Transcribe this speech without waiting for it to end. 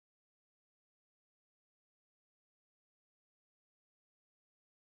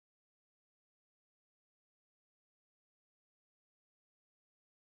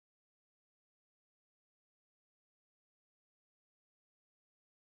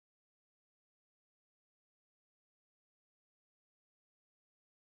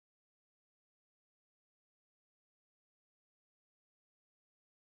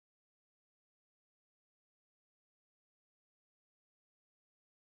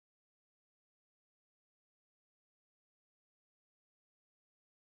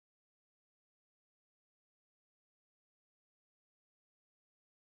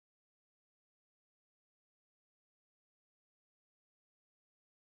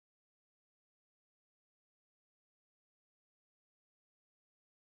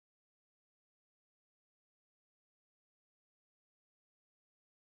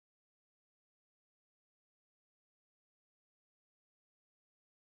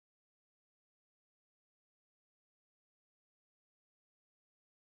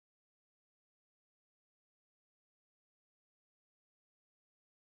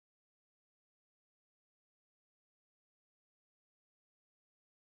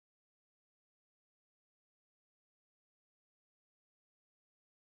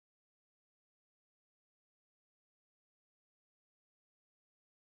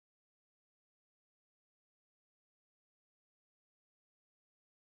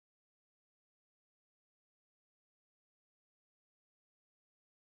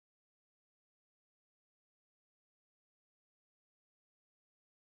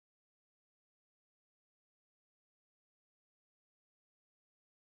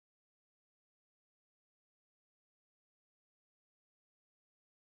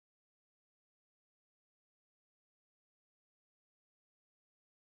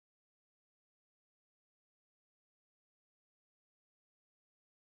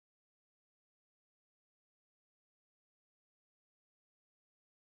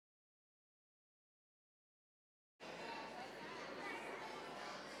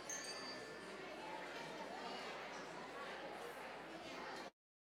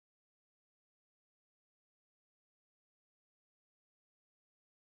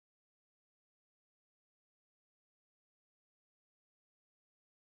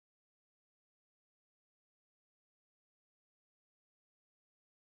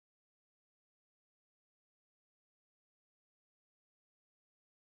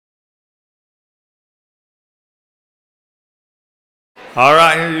All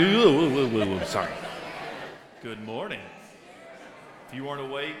right. Sorry. Good morning. If you weren't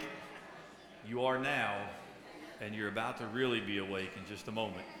awake, you are now, and you're about to really be awake in just a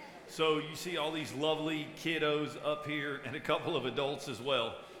moment. So you see all these lovely kiddos up here and a couple of adults as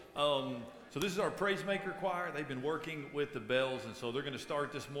well. So this is our Praise Maker Choir. They've been working with the bells, and so they're going to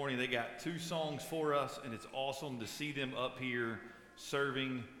start this morning. They got 2 songs for us, and it's awesome to see them up here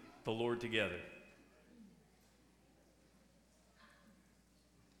serving the Lord together.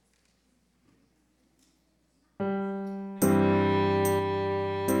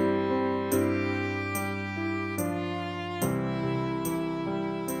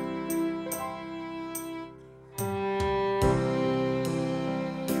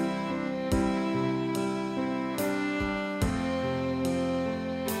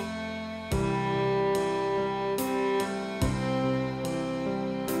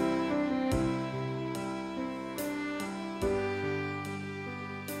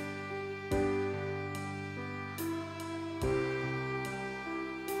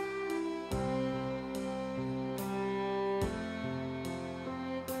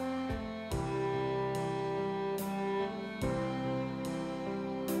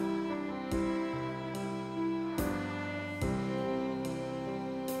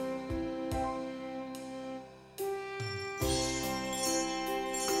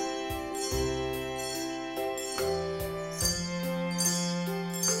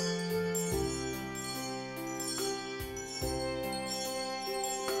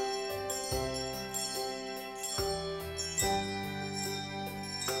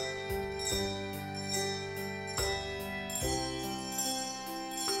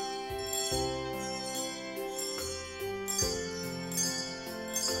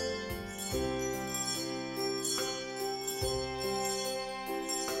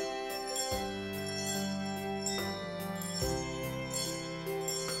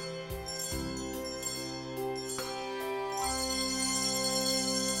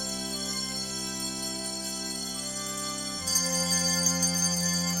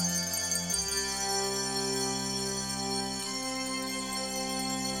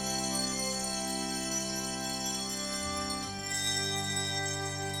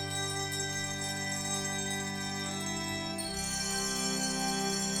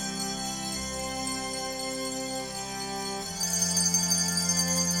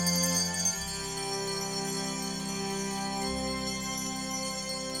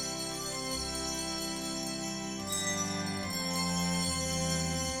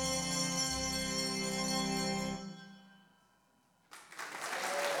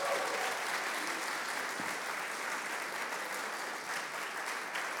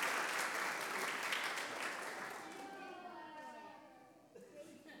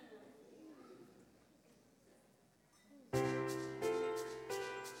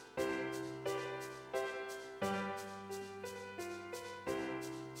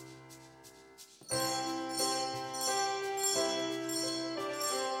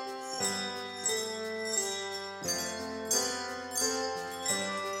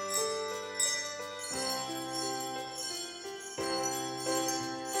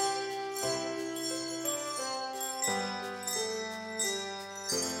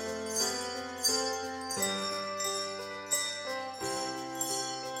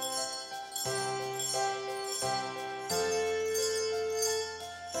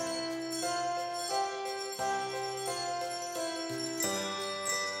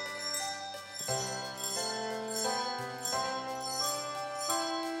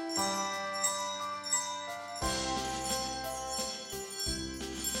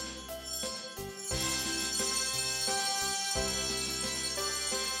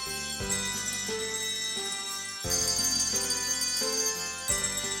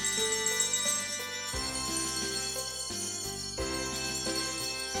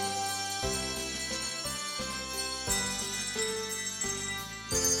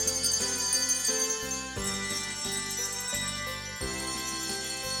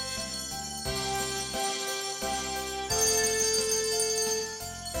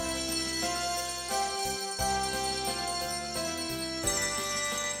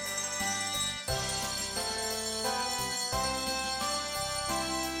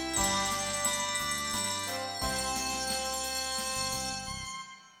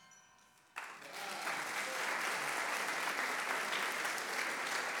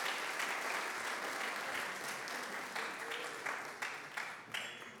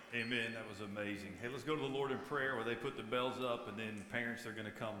 Amen. That was amazing. Hey, let's go to the Lord in prayer where they put the bells up, and then parents are going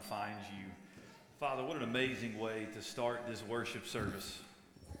to come find you. Father, what an amazing way to start this worship service.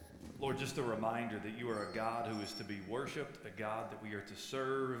 Lord, just a reminder that you are a God who is to be worshiped, a God that we are to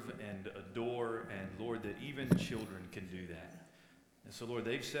serve and adore, and Lord, that even children can do that. And so, Lord,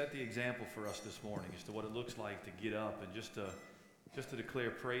 they've set the example for us this morning as to what it looks like to get up and just to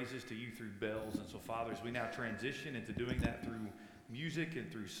declare praises to you through bells. And so, Father, as we now transition into doing that through music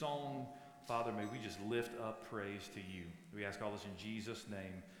and through song, Father, may we just lift up praise to you. We ask all this in Jesus'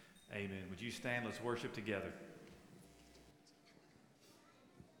 name. Amen. Would you stand? Let's worship together.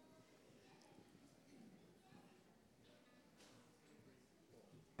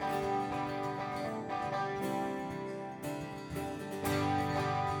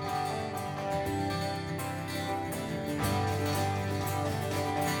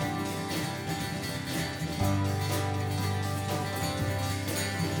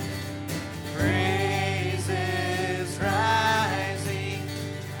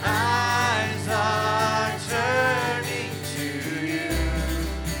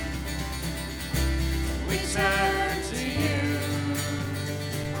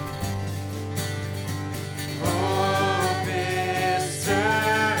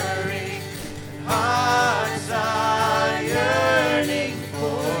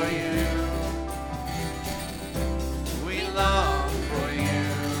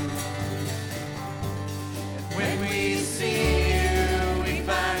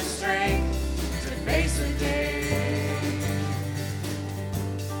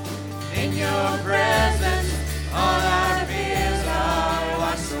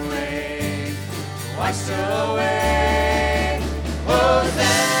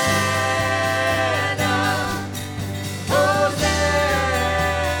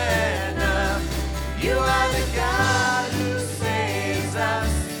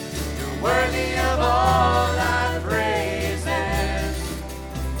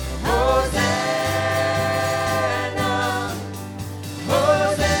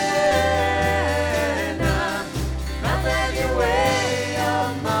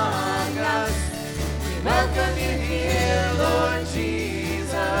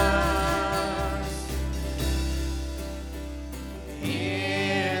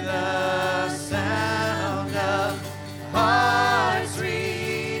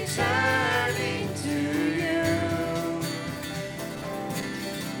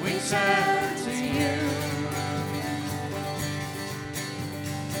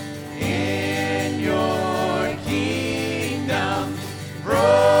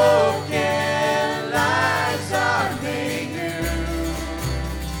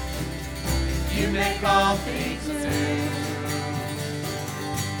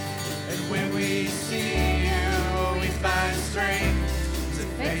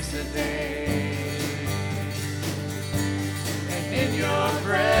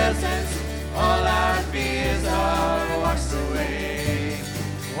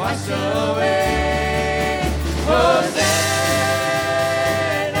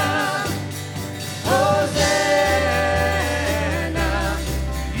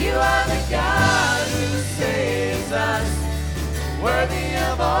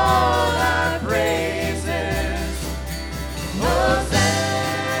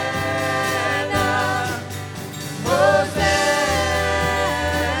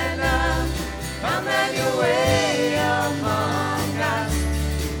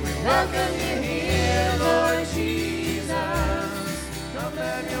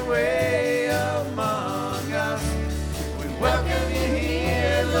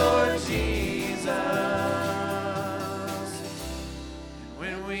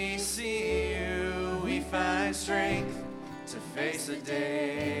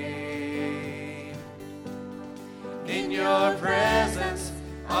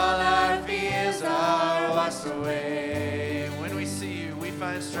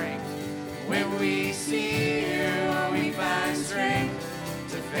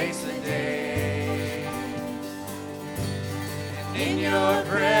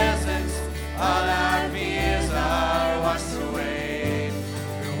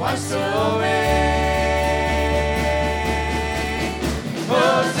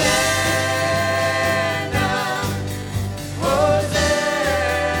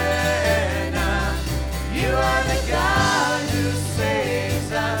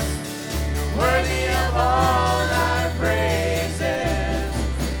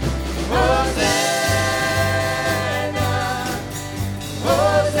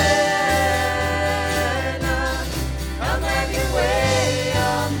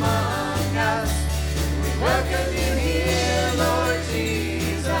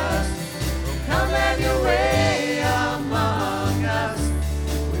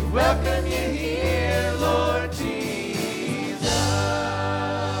 welcome you here, Lord Jesus.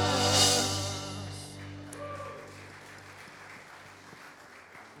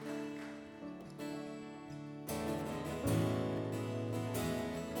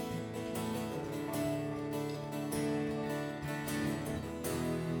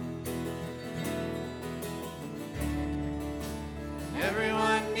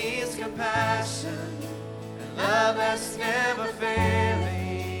 steadfast, never failing.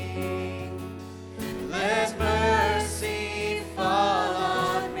 Let mercy fall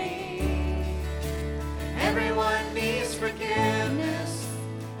on me. Everyone needs forgiveness,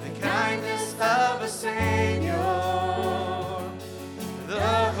 the kindness of a Savior,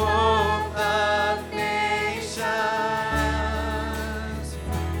 the hope of nations.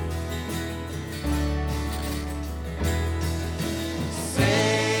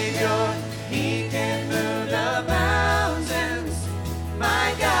 Savior, He can move the mountains.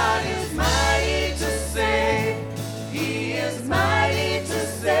 My God is mighty to save. He is mighty to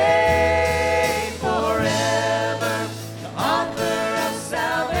save forever. The author of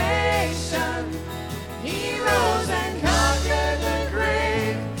salvation. He rose and conquered the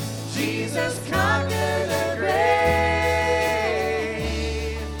grave. Jesus conquered the grave.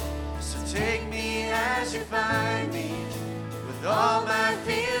 So take me as you find me, with all my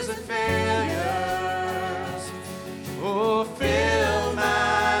fears and failures. Oh, fill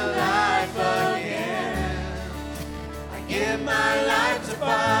my life again. I give my life to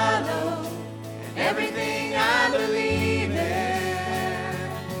follow, and everything I believe in.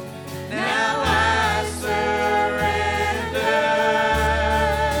 Now I surrender.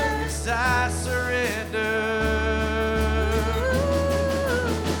 Yes, I surrender.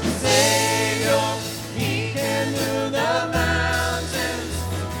 Savior, He can move the mountains.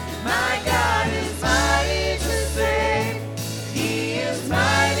 My God is mighty to save. He is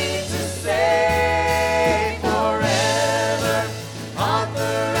mighty to save forever.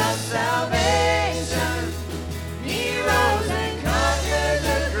 Author of salvation. He rose and conquered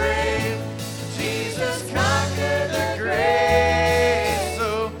the grave. Jesus conquered the grave.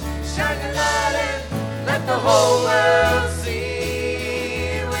 So shine your light and let the whole world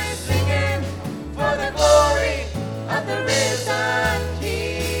see. We're singing for the glory of the risen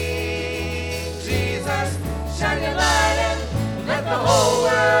King. Jesus, shine your light and let the whole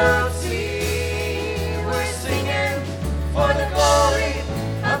world see. We're singing for the glory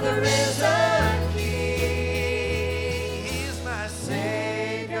of the risen King. He's my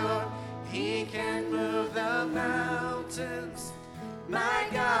Savior. He can move the mountains. My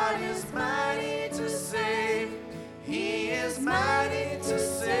God is mighty to save. He is mighty to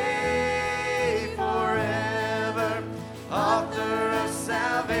save forever. Author of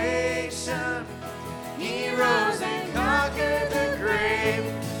salvation. He rose and conquered the grave.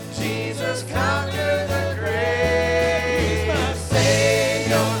 Jesus conquered the grave. He's my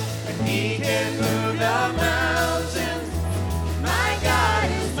Savior, and He can move the mountains. My God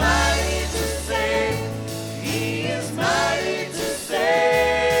is mighty to save. He is mighty to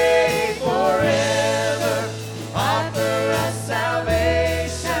save forever. Author of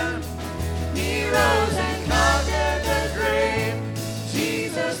salvation. He rose and conquered the grave.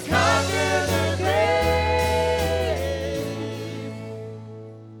 Jesus conquered the grave.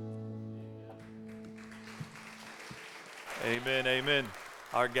 Amen, amen.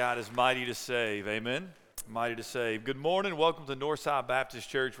 Our God is mighty to save. Amen. Mighty to save. Good morning. Welcome to Northside Baptist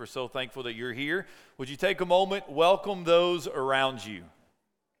Church. We're so thankful that you're here. Would you take a moment, welcome those around you?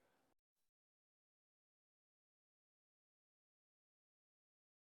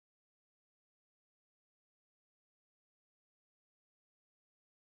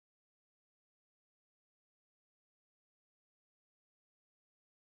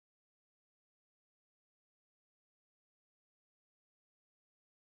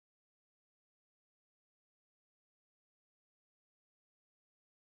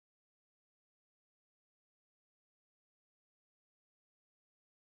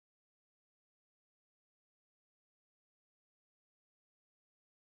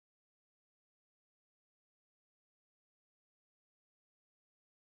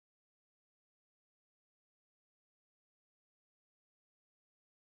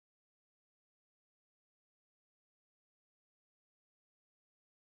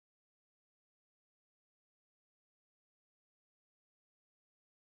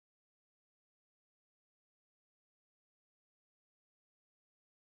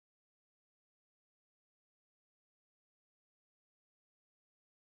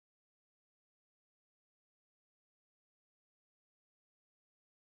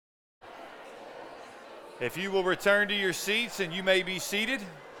 If you will return to your seats, and you may be seated.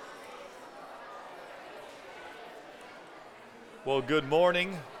 Well, good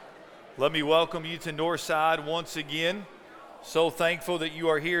morning. Let me welcome you to Northside once again. So thankful that you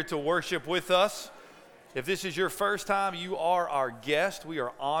are here to worship with us. If this is your first time, you are our guest. We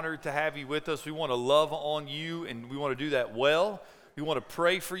are honored to have you with us. We want to love on you, and we want to do that well. We want to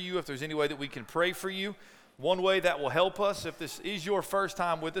pray for you if there's any way that we can pray for you. One way that will help us, if this is your first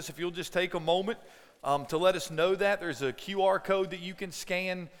time with us, if you'll just take a moment to let us know that. There's a QR code that you can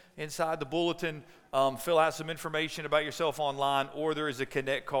scan inside the bulletin, fill out some information about yourself online, or there is a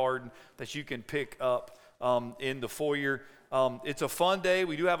Connect card that you can pick up in the foyer. It's a fun day.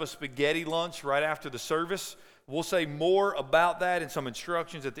 We do have a spaghetti lunch right after the service. We'll say more about that and some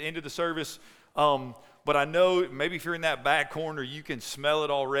instructions at the end of the service. But I know maybe if you're in that back corner, you can smell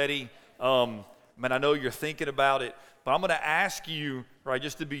it already. I know you're thinking about it. But I'm going to ask you, right,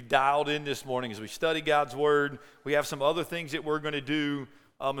 just to be dialed in this morning as we study God's Word. We have some other things that we're going to do.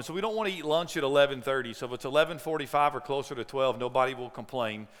 And so we don't want to eat lunch at 11:30. So if it's 11:45 or closer to 12, nobody will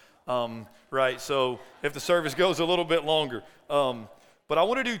complain. Right, so if the service goes a little bit longer. But I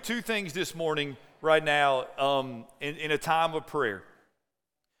want to do two things this morning right now in a time of prayer.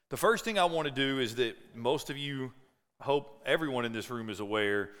 The first thing I want to do is that most of you, I hope everyone in this room is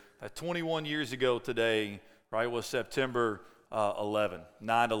aware, that 21 years ago today, right, was September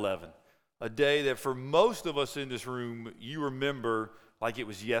 9/11. A day that for most of us in this room, you remember like it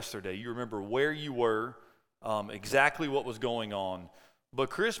was yesterday. You remember where you were, exactly what was going on. But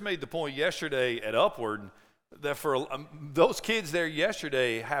Chris made the point yesterday at Upward that for those kids there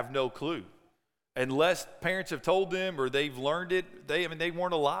yesterday have no clue. Unless parents have told them or they've learned it, they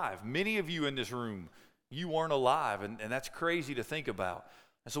weren't alive. Many of you in this room, you weren't alive, and that's crazy to think about.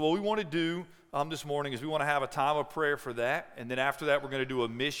 And so what we want to do this morning is we want to have a time of prayer for that, and then after that we're going to do a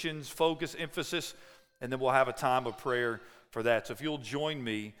missions focus emphasis, and then we'll have a time of prayer for that. So if you'll join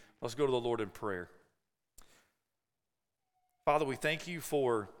me, let's go to the Lord in prayer. Father, we thank you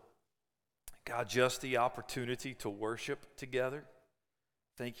for, God, just the opportunity to worship together.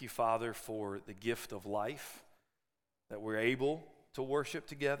 Thank you, Father, for the gift of life, that we're able to worship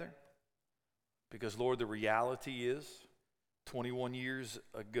together. Because, Lord, the reality is, 21 years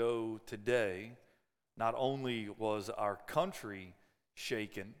ago today, not only was our country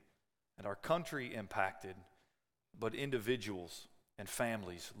shaken and our country impacted, but individuals and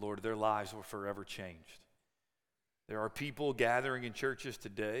families, Lord, their lives were forever changed. There are people gathering in churches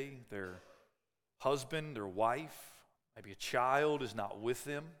today, their husband, their wife, maybe a child is not with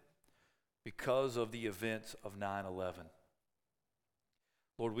them because of the events of 9/11.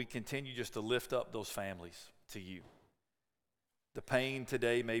 Lord, we continue just to lift up those families to you. The pain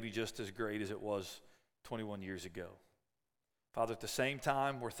today may be just as great as it was 21 years ago. Father, at the same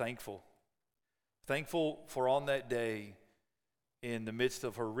time, we're thankful. Thankful for on that day, in the midst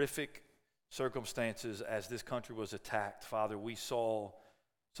of horrific circumstances as this country was attacked, Father, we saw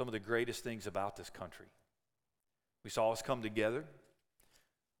some of the greatest things about this country. We saw us come together.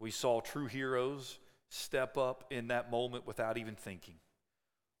 We saw true heroes step up in that moment without even thinking.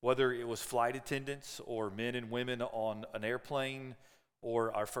 Whether it was flight attendants or men and women on an airplane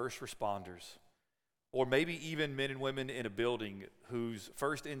or our first responders, or maybe even men and women in a building whose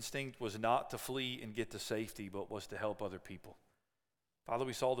first instinct was not to flee and get to safety, but was to help other people. Father,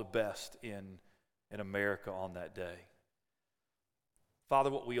 we saw the best in America on that day. Father,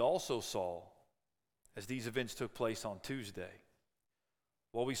 what we also saw as these events took place on Tuesday,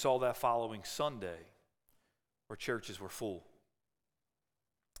 well, we saw that following Sunday where churches were full.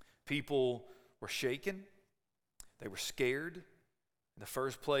 People were shaken. They were scared. And the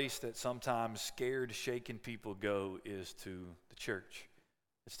first place that sometimes scared, shaken people go is to the church.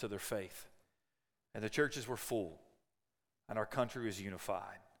 It's to their faith. And the churches were full. And our country was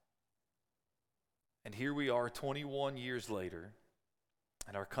unified. And here we are 21 years later,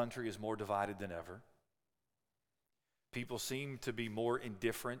 and our country is more divided than ever. People seem to be more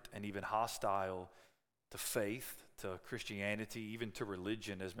indifferent and even hostile to faith, to Christianity, even to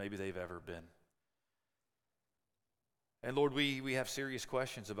religion as maybe they've ever been. And Lord, we have serious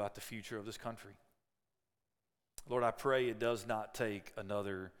questions about the future of this country. Lord, I pray it does not take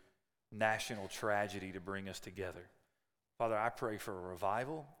another national tragedy to bring us together. Father, I pray for a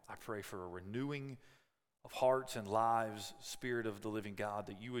revival. I pray for a renewing of hearts and lives, Spirit of the living God,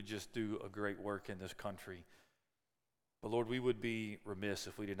 that you would just do a great work in this country. But Lord, we would be remiss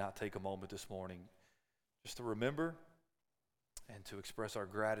if we did not take a moment this morning just to remember and to express our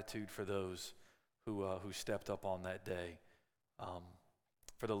gratitude for those who stepped up on that day,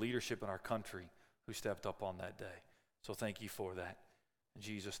 for the leadership in our country who stepped up on that day. So thank you for that. In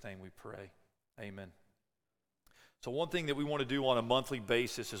Jesus' name we pray. Amen. So one thing that we want to do on a monthly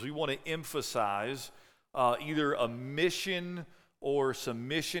basis is we want to emphasize either a mission or some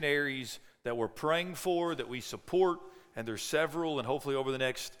missionaries that we're praying for, that we support, and there's several, and hopefully over the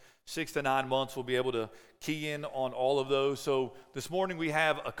next 6 to 9 months we'll be able to key in on all of those. So this morning we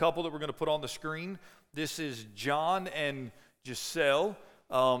have a couple that we're going to put on the screen. This is John and Giselle.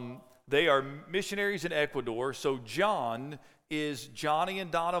 They are missionaries in Ecuador. So John is Johnny and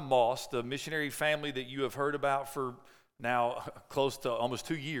Donna Moss, the missionary family that you have heard about for now close to almost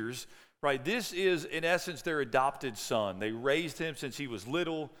 2 years, right? This is, in essence, their adopted son. They raised him since he was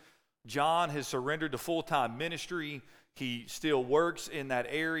little. John has surrendered to full-time ministry. He still works in that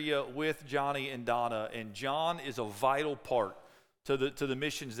area with Johnny and Donna, and John is a vital part to the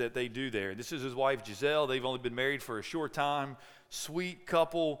missions that they do there. This is his wife, Giselle. They've only been married for a short time. Sweet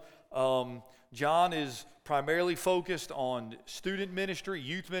couple. John is primarily focused on student ministry,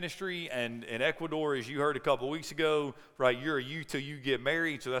 youth ministry, and in Ecuador, as you heard a couple weeks ago, right, you're a youth till you get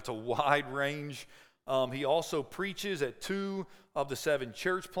married, so that's a wide range. He also preaches at 2 of the 7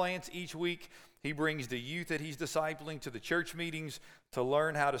 church plants each week. He brings the youth that he's discipling to the church meetings to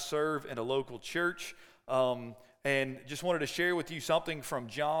learn how to serve in a local church. And just wanted to share with you something from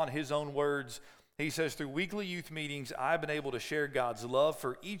John, his own words. He says, through weekly youth meetings, I've been able to share God's love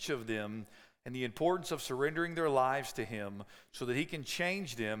for each of them and the importance of surrendering their lives to him so that he can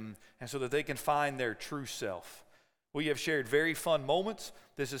change them and so that they can find their true self. We have shared very fun moments.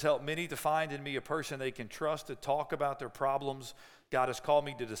 This has helped many to find in me a person they can trust to talk about their problems. God has called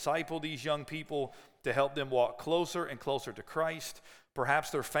me to disciple these young people, to help them walk closer and closer to Christ.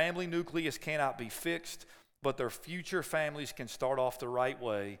 Perhaps their family nucleus cannot be fixed, but their future families can start off the right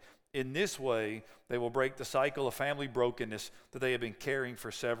way. In this way, they will break the cycle of family brokenness that they have been carrying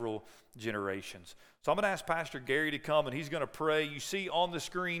for several generations. So I'm going to ask Pastor Gary to come, and he's going to pray. You see on the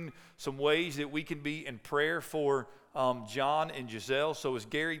screen some ways that we can be in prayer for John and Giselle. So as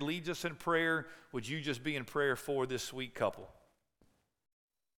Gary leads us in prayer, would you just be in prayer for this sweet couple?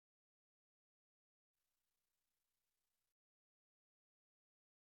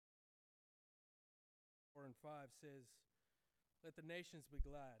 4 and 5 says, let the nations be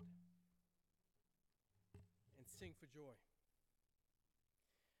glad and sing for joy.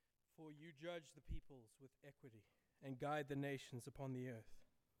 For you judge the peoples with equity and guide the nations upon the earth.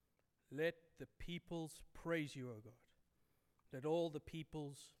 Let the peoples praise you, O God. Let all the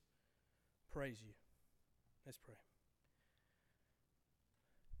peoples praise you. Let's pray.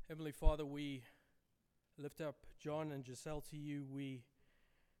 Heavenly Father, we lift up John and Giselle to you. We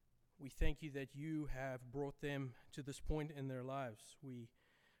thank you that you have brought them to this point in their lives. We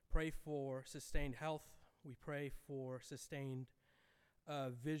pray for sustained health. We pray for sustained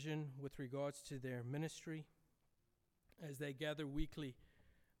vision with regards to their ministry as they gather weekly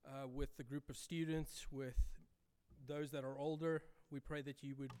with the group of students, with those that are older. We pray that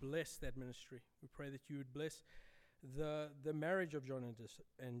you would bless that ministry. We pray that you would bless the marriage of John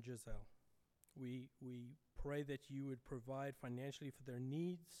and Giselle. We pray that you would provide financially for their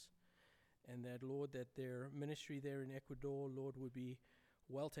needs, and that, Lord, that their ministry there in Ecuador, Lord, would be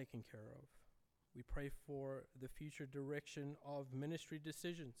well taken care of. We pray for the future direction of ministry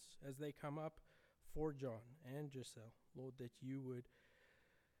decisions as they come up for John and Giselle. Lord, that you would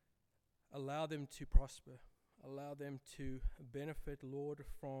allow them to prosper, allow them to benefit, Lord,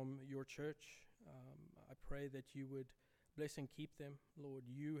 from your church. I pray that you would bless and keep them. Lord,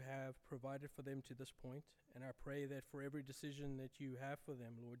 you have provided for them to this point, and I pray that for every decision that you have for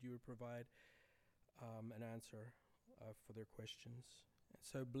them, Lord, you would provide an answer for their questions. And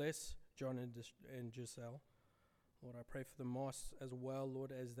so bless John and Giselle. Lord, I pray for the Moss as well,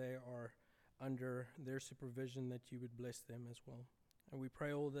 Lord, as they are under their supervision, that you would bless them as well. And we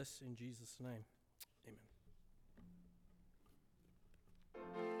pray all this in Jesus' name. Amen.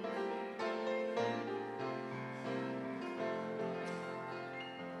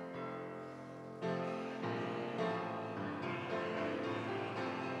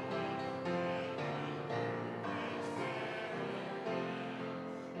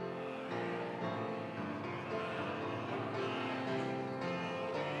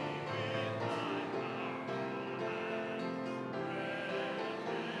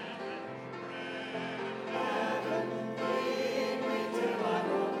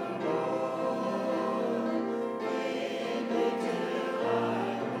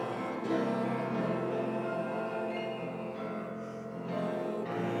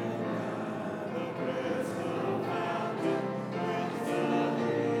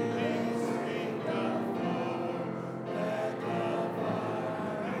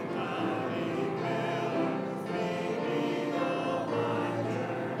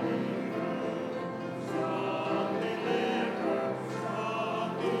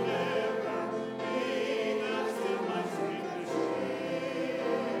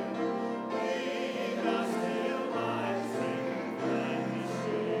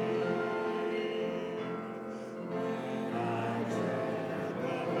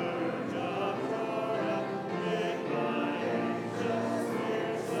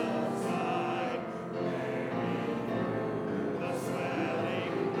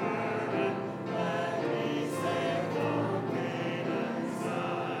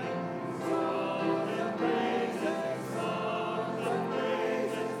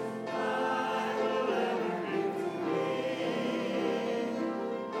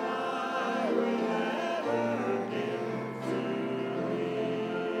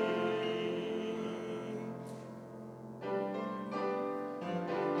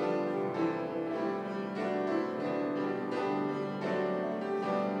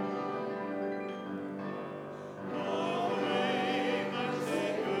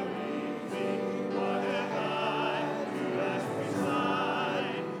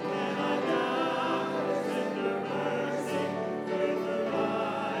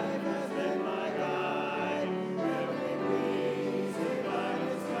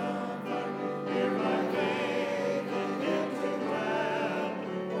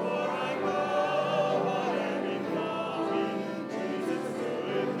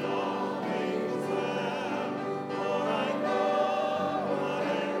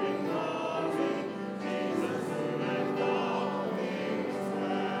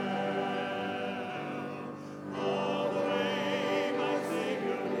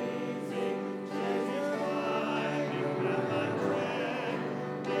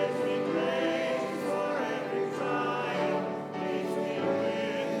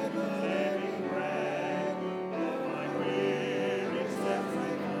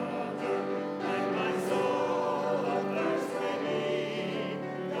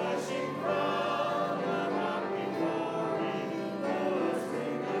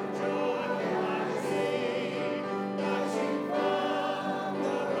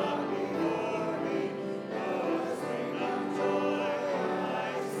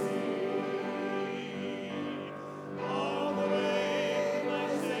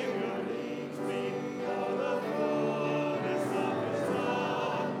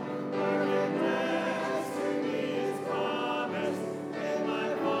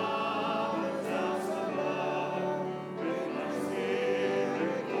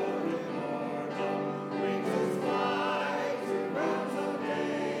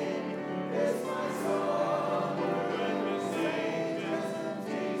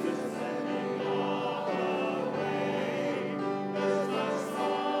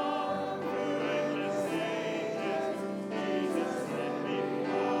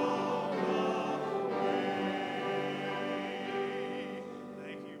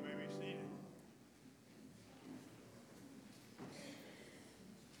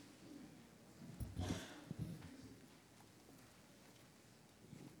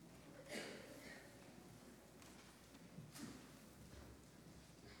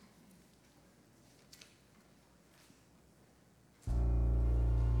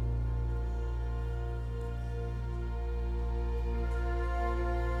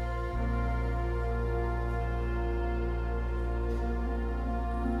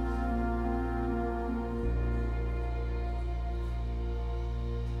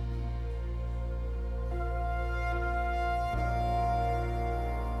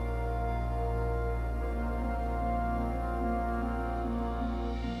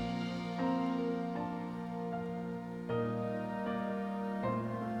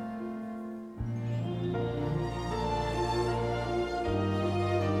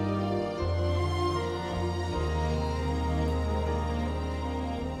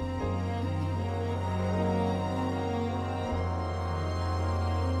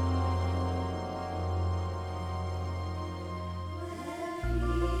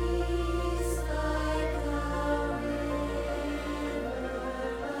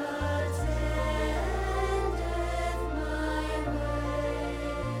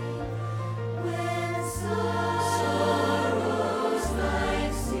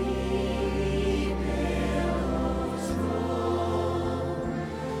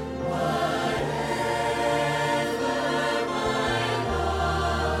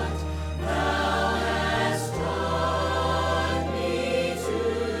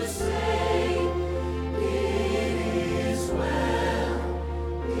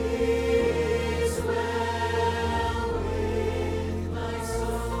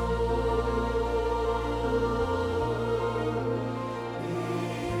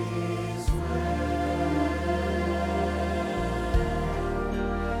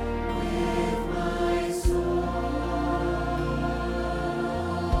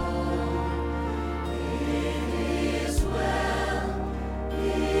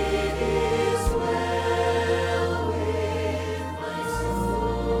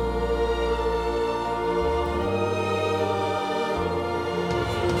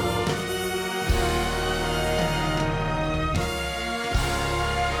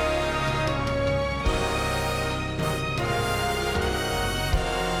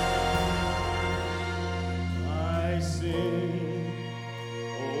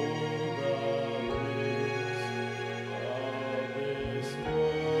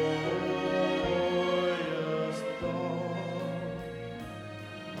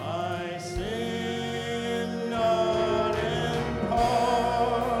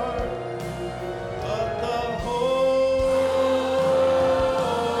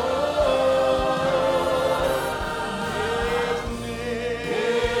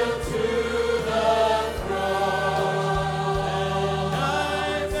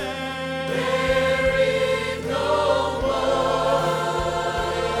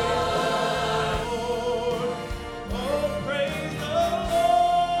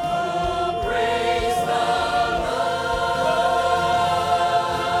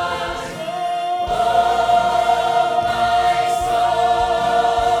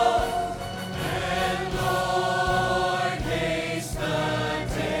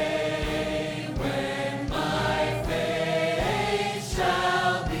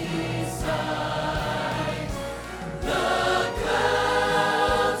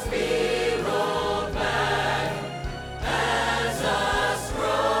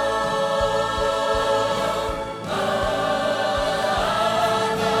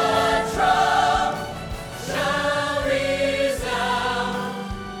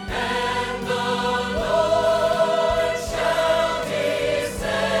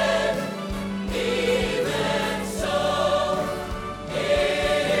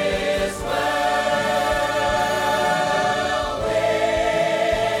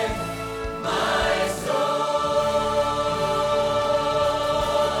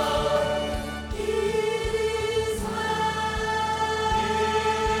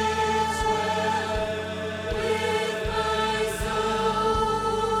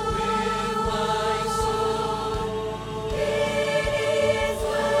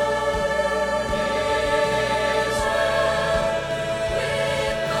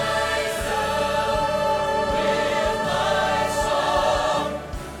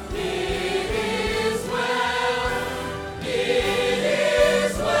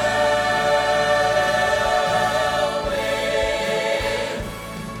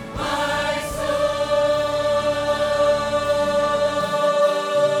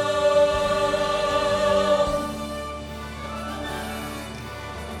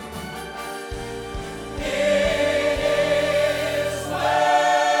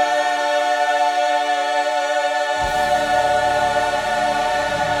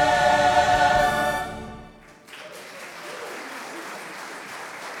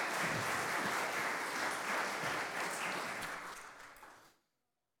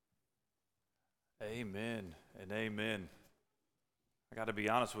 Amen and amen. I got to be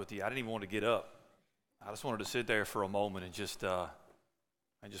honest with you. I didn't even want to get up. I just wanted to sit there for a moment and just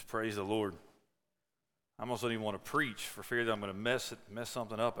praise the Lord. I almost don't even want to preach for fear that I'm going to mess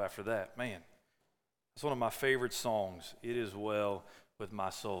something up after that. Man, it's one of my favorite songs. It is well with my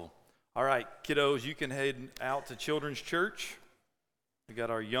soul. All right, kiddos, you can head out to Children's Church. We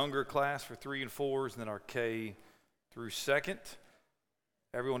got our younger class for 3 and 4s, and then our K through 2nd.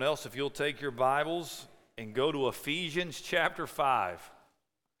 Everyone else, if you'll take your Bibles and go to Ephesians chapter 5.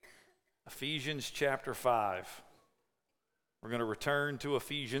 Ephesians chapter 5. We're going to return to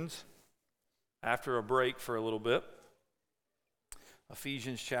Ephesians after a break for a little bit.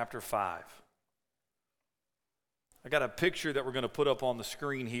 Ephesians chapter 5. I got a picture that we're going to put up on the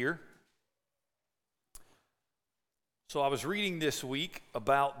screen here. So I was reading this week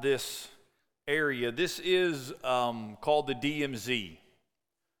about this area. This is called the DMZ.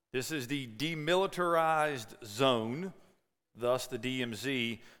 This is the demilitarized zone, thus the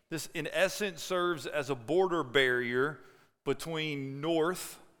DMZ. This, in essence, serves as a border barrier between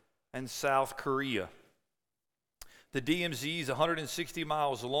North and South Korea. The DMZ is 160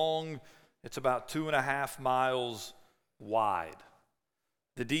 miles long. It's about 2.5 miles wide.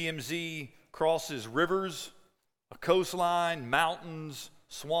 The DMZ crosses rivers, a coastline, mountains,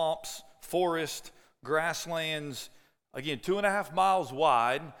 swamps, forest, grasslands. Again, 2.5 miles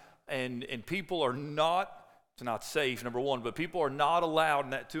wide, and people are not, it's not safe, number one, but people are not allowed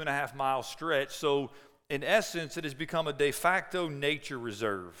in that 2.5 mile stretch. So in essence, it has become a de facto nature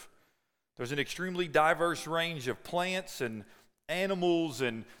reserve. There's an extremely diverse range of plants and animals,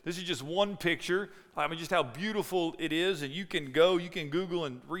 and this is just one picture. I mean, just how beautiful it is, and you can Google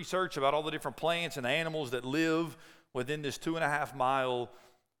and research about all the different plants and animals that live within this 2.5 mile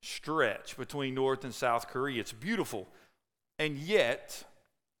stretch between North and South Korea. It's beautiful, and yet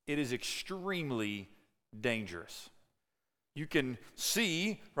it is extremely dangerous. You can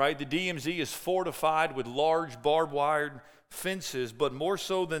see, right, the DMZ is fortified with large barbed wire fences, but more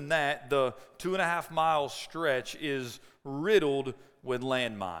so than that, the 2.5 mile stretch is riddled with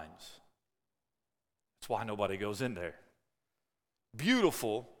landmines. That's why nobody goes in there.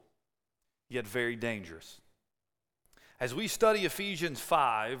 Beautiful, yet very dangerous. As we study Ephesians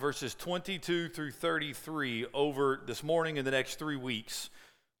 5, verses 22 through 33 over this morning and the next 3 weeks,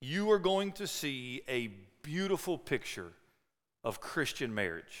 you are going to see a beautiful picture of Christian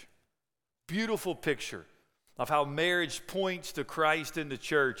marriage. Beautiful picture of how marriage points to Christ in the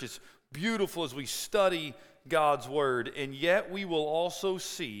church. It's beautiful as we study God's word, and yet we will also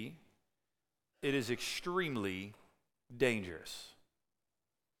see it is extremely dangerous.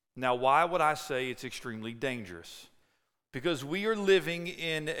 Now, why would I say it's extremely dangerous? Because we are living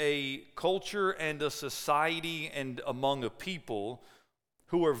in a culture and a society and among a people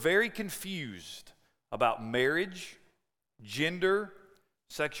who are very confused about marriage, gender,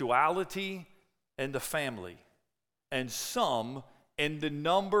 sexuality, and the family. And some, and the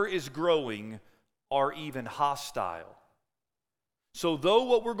number is growing, are even hostile. So though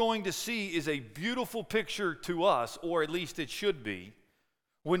what we're going to see is a beautiful picture to us, or at least it should be,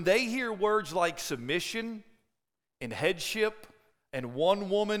 when they hear words like submission and headship and one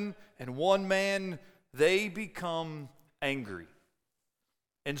woman and one man, they become angry.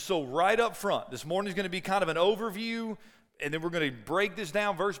 And so right up front, this morning is going to be kind of an overview, and then we're going to break this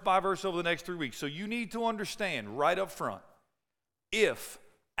down verse by verse over the next 3 weeks. So you need to understand right up front, if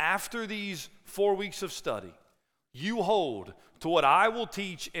after these 4 weeks of study, you hold to what I will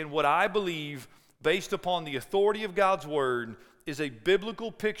teach and what I believe based upon the authority of God's word is a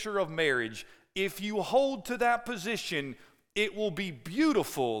biblical picture of marriage, if you hold to that position, it will be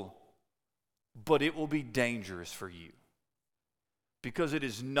beautiful, but it will be dangerous for you. Because it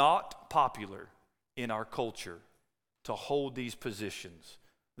is not popular in our culture to hold these positions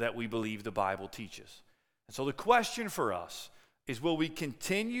that we believe the Bible teaches. And so the question for us is, will we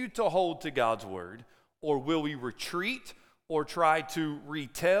continue to hold to God's word, or will we retreat or try to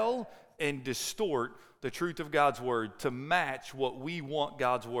retell and distort the truth of God's word to match what we want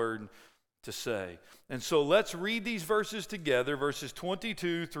God's word to say? And so let's read these verses together, verses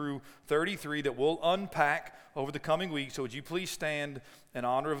 22 through 33, that we'll unpack over the coming week. So would you please stand in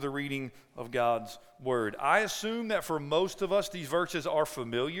honor of the reading of God's word? I assume that for most of us these verses are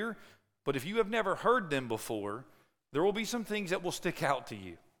familiar, but if you have never heard them before, there will be some things that will stick out to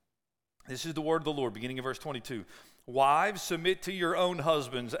you. This is the word of the Lord, beginning in verse 22. Wives, submit to your own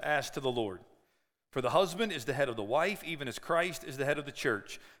husbands as to the Lord. For the husband is the head of the wife, even as Christ is the head of the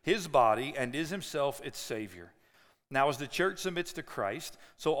church, his body, and is himself its Savior. Now as the church submits to Christ,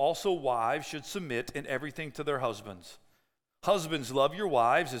 so also wives should submit in everything to their husbands. Husbands, love your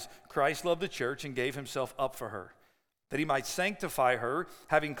wives as Christ loved the church and gave himself up for her, that he might sanctify her,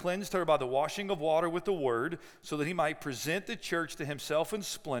 having cleansed her by the washing of water with the word, so that he might present the church to himself in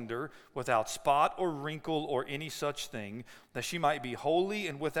splendor, without spot or wrinkle or any such thing, that she might be holy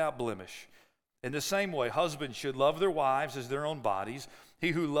and without blemish. In the same way, husbands should love their wives as their own bodies.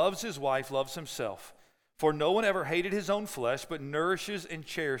 He who loves his wife loves himself. For no one ever hated his own flesh, but nourishes and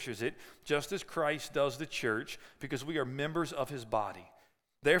cherishes it, just as Christ does the church, because we are members of his body.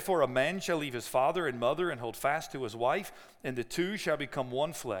 Therefore a man shall leave his father and mother and hold fast to his wife, and the two shall become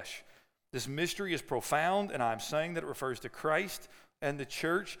one flesh. This mystery is profound, and I am saying that it refers to Christ and the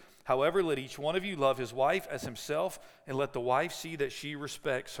church. However, let each one of you love his wife as himself, and let the wife see that she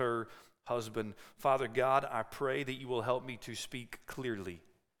respects her husband. Father God, I pray that you will help me to speak clearly,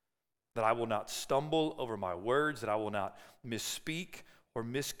 that I will not stumble over my words, that I will not misspeak or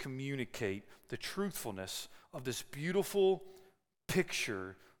miscommunicate the truthfulness of this beautiful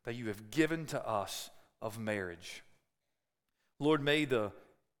picture that you have given to us of marriage. Lord, may the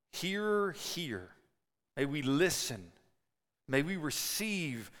hearer hear. May we listen. May we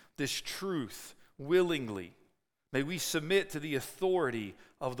receive this truth willingly. May we submit to the authority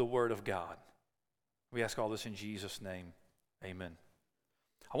of the Word of God. We ask all this in Jesus' name. Amen.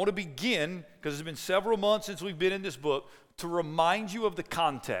 I want to begin, because it's been several months since we've been in this book, to remind you of the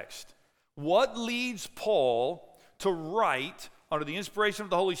context. What leads Paul to write, under the inspiration of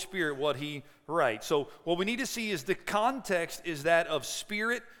the Holy Spirit, what he writes? So what we need to see is the context is that of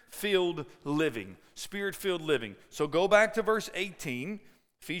Spirit-filled living. Spirit-filled living. So go back to verse 18,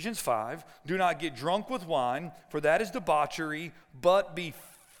 Ephesians 5. Do not get drunk with wine, for that is debauchery, but be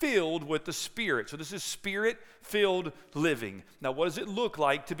filled with the Spirit. So this is Spirit-filled living. Now, what does it look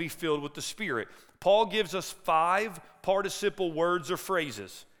like to be filled with the Spirit? Paul gives us 5 participle words or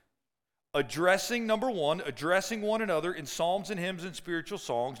phrases. Addressing, number 1, addressing one another in psalms and hymns and spiritual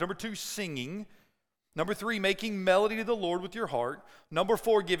songs. Number 2, singing. Number 3, making melody to the Lord with your heart. Number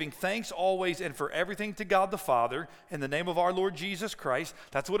 4, giving thanks always and for everything to God the Father in the name of our Lord Jesus Christ.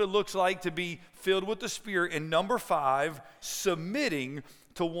 That's what it looks like to be filled with the Spirit. And number 5, submitting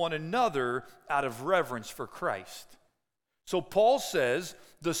to one another out of reverence for Christ. So Paul says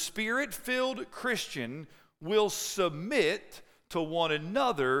the Spirit-filled Christian will submit to one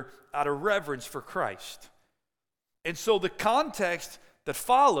another out of reverence for Christ. And so the context that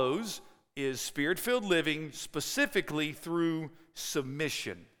follows is Spirit-filled living, specifically through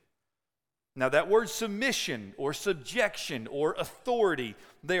submission. Now that word submission or subjection or authority,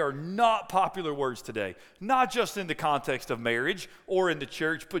 they are not popular words today. Not just in the context of marriage or in the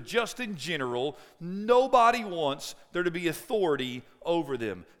church, but just in general. Nobody wants there to be authority over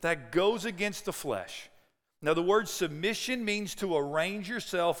them. That goes against the flesh. Now the word submission means to arrange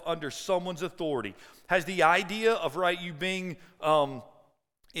yourself under someone's authority. Has the idea of, you being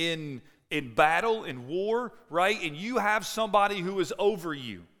in battle, in war, right? And you have somebody who is over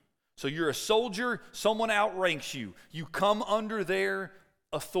you. So you're a soldier, someone outranks you. You come under their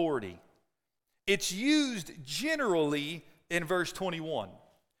authority. It's used generally in verse 21,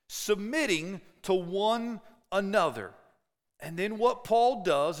 submitting to one another. And then what Paul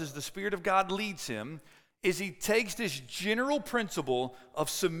does, as the Spirit of God leads him, is he takes this general principle of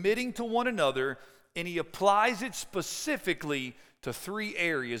submitting to one another and he applies it specifically to 3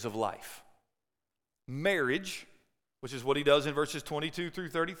 areas of life. Marriage, which is what he does in verses 22 through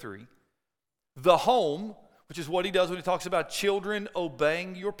 33. The home, which is what he does when he talks about children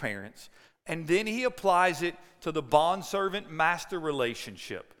obeying your parents. And then he applies it to the bondservant-master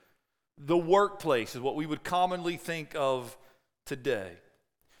relationship. The workplace is what we would commonly think of today.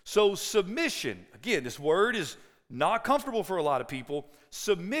 So submission, again, this word is not comfortable for a lot of people.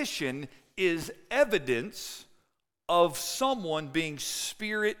 Submission is evidence of someone being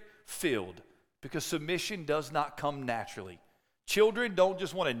Spirit-filled, because submission does not come naturally. Children don't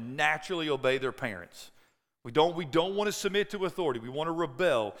just want to naturally obey their parents. We don't want to submit to authority. We want to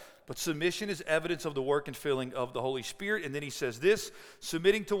rebel. But submission is evidence of the work and filling of the Holy Spirit. And then he says this,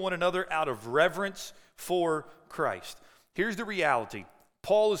 submitting to one another out of reverence for Christ. Here's the reality.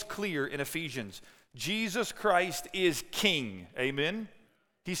 Paul is clear in Ephesians. Jesus Christ is King. Amen?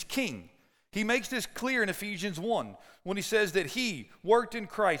 He's King. He makes this clear in Ephesians 1 when he says that he worked in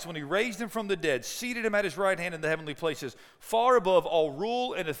Christ when he raised him from the dead, seated him at his right hand in the heavenly places, far above all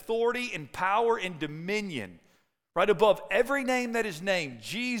rule and authority and power and dominion. Right above every name that is named,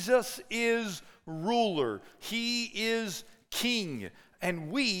 Jesus is ruler. He is King.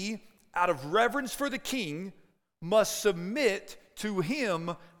 And we, out of reverence for the King, must submit to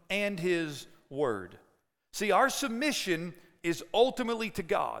him and his word. See, our submission is ultimately to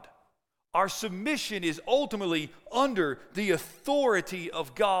God. Our submission is ultimately under the authority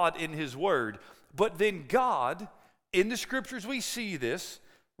of God in His Word. But then God, in the Scriptures we see this,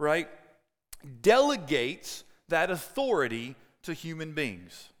 right, delegates that authority to human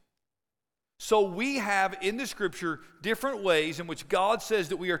beings. So we have in the Scripture different ways in which God says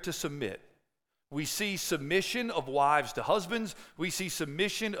that we are to submit. We see submission of wives to husbands. We see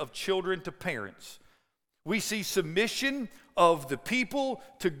submission of children to parents. We see submission of the people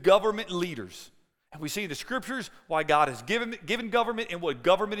to government leaders. And we see in the Scriptures why God has given government and what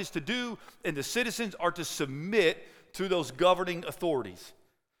government is to do, and the citizens are to submit to those governing authorities.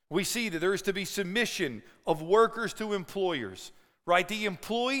 We see that there is to be submission of workers to employers, right? The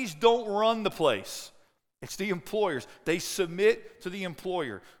employees don't run the place. It's the employers. They submit to the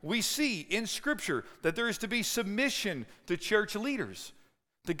employer. We see in Scripture that there is to be submission to church leaders.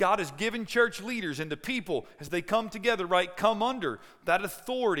 That God has given church leaders and the people, as they come together, right, come under that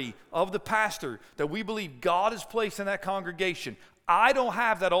authority of the pastor that we believe God has placed in that congregation. I don't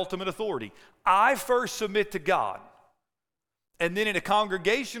have that ultimate authority. I first submit to God. And then in a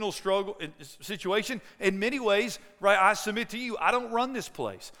congregational situation, in many ways, right, I submit to you. I don't run this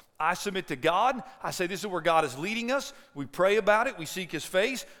place. I submit to God. I say this is where God is leading us. We pray about it. We seek His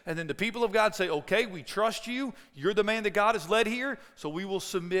face. And then the people of God say, okay, we trust you. You're the man that God has led here. So we will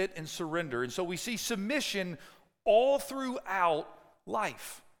submit and surrender. And so we see submission all throughout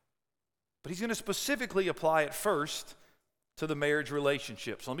life. But He's going to specifically apply it first to the marriage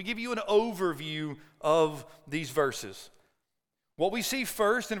relationship. So let me give you an overview of these verses. What we see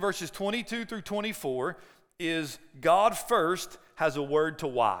first in verses 22 through 24 is God first has a word to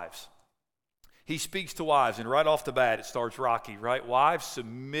wives. He speaks to wives, and right off the bat, it starts rocky, right? Wives,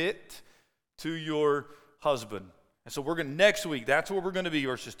 submit to your husband. And so next week, that's where we're going to be,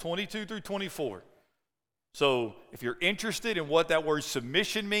 verses 22 through 24. So if you're interested in what that word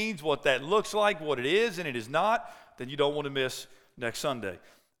submission means, what that looks like, what it is and it is not, then you don't want to miss next Sunday.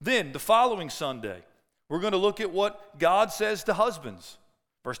 Then the following Sunday, we're going to look at what God says to husbands.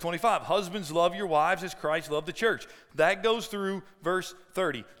 Verse 25, husbands, love your wives as Christ loved the church. That goes through verse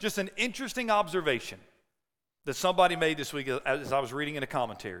 30. Just an interesting observation that somebody made this week as I was reading in a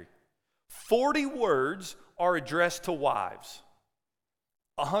commentary. 40 words are addressed to wives.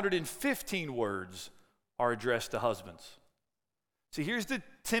 115 words are addressed to husbands. See, here's the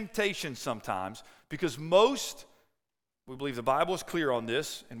temptation sometimes, because we believe the Bible is clear on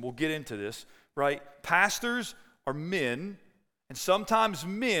this, and we'll get into this, right? Pastors are men, and sometimes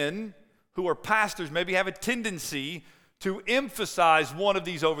men who are pastors maybe have a tendency to emphasize one of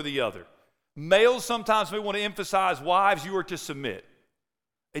these over the other. Males sometimes may want to emphasize, wives, you are to submit.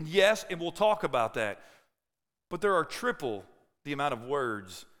 And yes, and we'll talk about that, but there are triple the amount of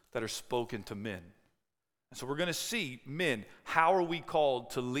words that are spoken to men. And so we're going to see, men, how are we called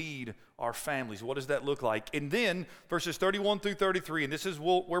to lead our families? What does that look like? And then verses 31 through 33, and this is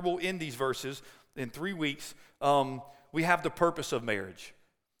where we'll end these verses in 3 weeks, we have the purpose of marriage.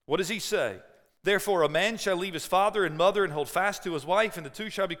 What does he say? Therefore, a man shall leave his father and mother and hold fast to his wife, and the two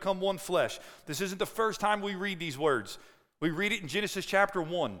shall become one flesh. This isn't the first time we read these words. We read it in Genesis chapter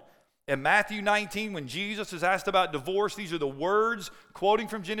 1. In Matthew 19, when Jesus is asked about divorce, these are the words quoting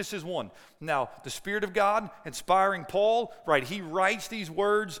from Genesis 1. Now, the Spirit of God inspiring Paul, right, he writes these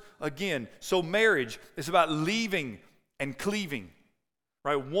words again. So marriage is about leaving and cleaving,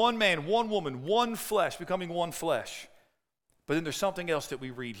 right? One man, one woman, one flesh, becoming one flesh. But then there's something else that we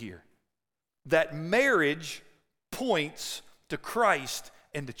read here. That marriage points to Christ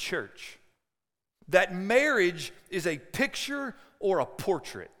and the church. That marriage is a picture or a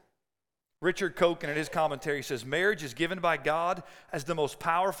portrait. Richard Kochen in his commentary says, marriage is given by God as the most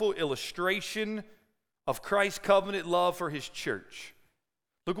powerful illustration of Christ's covenant love for his church.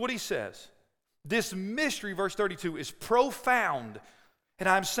 Look what he says. This mystery, verse 32, is profound. And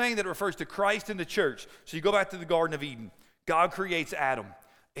I'm saying that it refers to Christ and the church. So you go back to the Garden of Eden. God creates Adam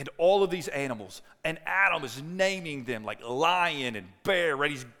and all of these animals. And Adam is naming them like lion and bear,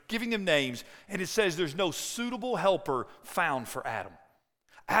 right? He's giving them names. And it says there's no suitable helper found for Adam.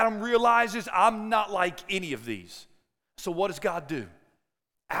 Adam realizes, I'm not like any of these. So what does God do?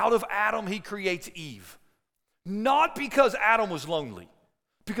 Out of Adam, he creates Eve. Not because Adam was lonely,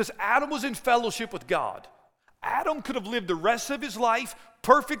 because Adam was in fellowship with God. Adam could have lived the rest of his life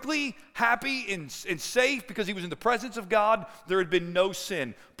perfectly happy and safe because he was in the presence of God. There had been no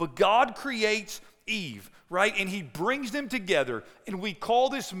sin. But God creates Eve, right? And he brings them together, and we call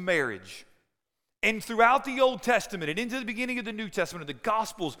this marriage. And throughout the Old Testament and into the beginning of the New Testament, of the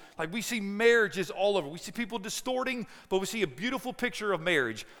Gospels, like we see marriages all over. We see people distorting, but we see a beautiful picture of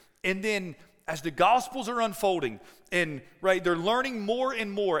marriage. And then as the Gospels are unfolding, and they're learning more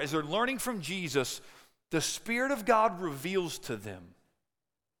and more, as they're learning from Jesus, the Spirit of God reveals to them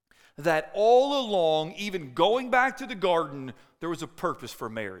that all along, even going back to the garden, there was a purpose for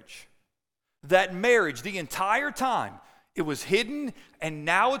marriage. That marriage, the entire time, it was hidden, and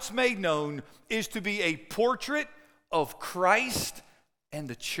now it's made known, is to be a portrait of Christ and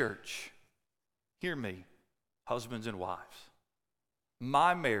the church. Hear me, husbands and wives.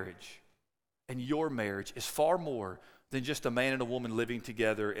 My marriage and your marriage is far more than just a man and a woman living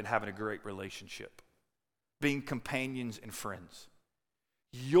together and having a great relationship, being companions and friends.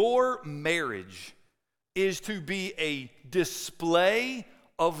 Your marriage is to be a display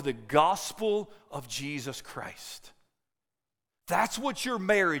of the gospel of Jesus Christ. That's what your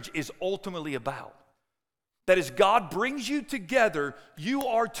marriage is ultimately about. That as God brings you together, you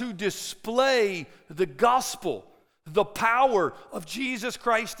are to display the gospel, the power of Jesus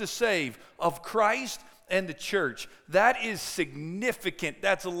Christ to save, of Christ and the church. That is significant.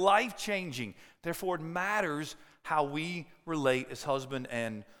 That's life-changing. Therefore, it matters how we relate as husband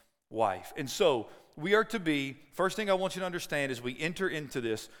and wife. And so, we are to be, first thing I want you to understand as we enter into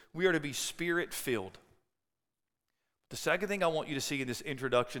this, we are to be Spirit-filled. The second thing I want you to see in this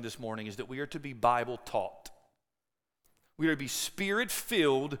introduction this morning is that we are to be Bible-taught. We are to be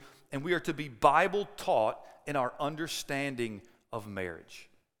Spirit-filled, and we are to be Bible-taught in our understanding of marriage.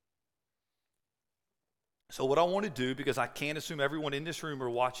 So what I want to do, because I can't assume everyone in this room or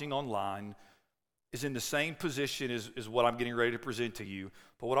watching online is in the same position as what I'm getting ready to present to you,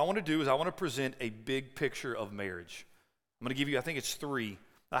 but what I want to do is I want to present a big picture of marriage. I'm going to give you, I think it's 3.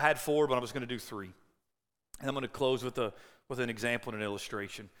 I had 4, but I'm just going to do 3. And I'm going to close with an example and an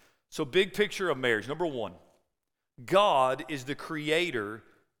illustration. So big picture of marriage. Number 1, God is the creator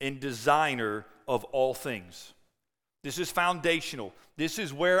and designer of all things. This is foundational. This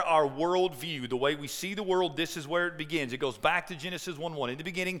is where our worldview, the way we see the world, this is where it begins. It goes back to Genesis 1:1. In the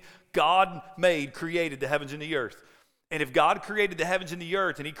beginning, God created the heavens and the earth. And if God created the heavens and the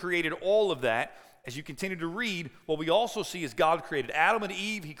earth, and he created all of that, as you continue to read, what we also see is God created Adam and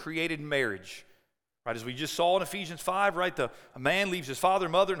Eve, he created marriage. Right, as we just saw in Ephesians 5, right, a man leaves his father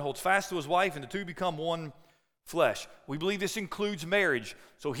and mother and holds fast to his wife, and the two become one flesh. We believe this includes marriage.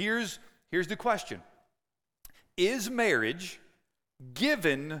 So here's the question. Is marriage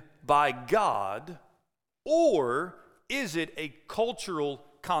given by God, or is it a cultural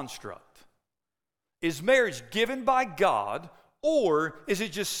construct? Is marriage given by God, or is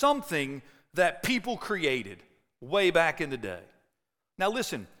it just something that people created way back in the day? Now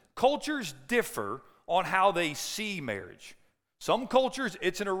listen, cultures differ on how they see marriage. Some cultures,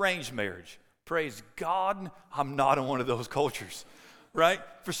 it's an arranged marriage. Praise God, I'm not in one of those cultures, right?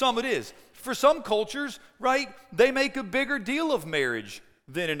 For some it is. For some cultures, right, they make a bigger deal of marriage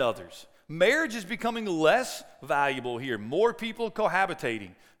than in others. Marriage is becoming less valuable here. More people cohabitating.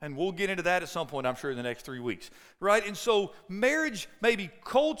 And we'll get into that at some point, I'm sure, in the next 3 weeks. Right? And so marriage maybe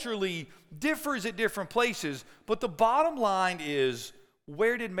culturally differs at different places, but the bottom line is,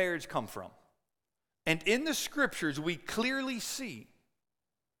 where did marriage come from? And in the scriptures, we clearly see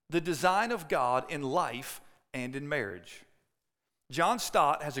the design of God in life and in marriage. John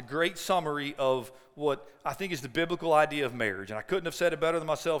Stott has a great summary of what I think is the biblical idea of marriage. And I couldn't have said it better than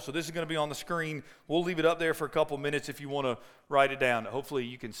myself, so this is going to be on the screen. We'll leave it up there for a couple minutes if you want to write it down. Hopefully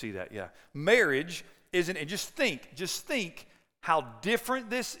you can see that, yeah. Marriage isn't, and just think how different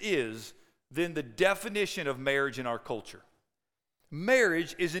this is than the definition of marriage in our culture.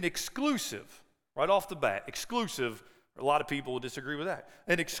 Marriage is an exclusive, right off the bat, exclusive, a lot of people will disagree with that,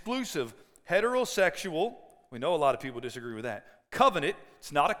 an exclusive heterosexual, we know a lot of people disagree with that, covenant.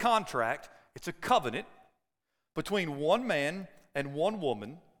 It's not a contract, it's a covenant between one man and one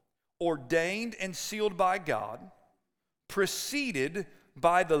woman, ordained and sealed by God, preceded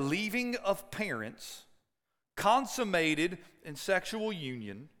by the leaving of parents, consummated in sexual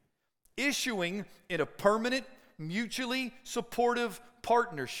union, issuing in a permanent, mutually supportive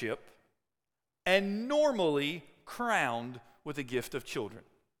partnership, and normally crowned with a gift of children.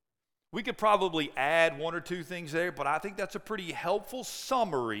 We could probably add 1 or 2 things there, but I think that's a pretty helpful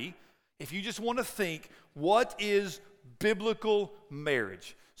summary if you just want to think, what is biblical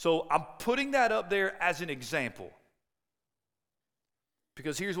marriage? So I'm putting that up there as an example,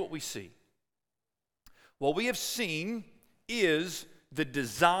 because here's what we see. What we have seen is the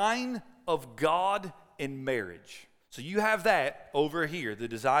design of God in marriage. So you have that over here, the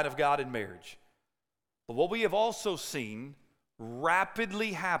design of God in marriage. But what we have also seen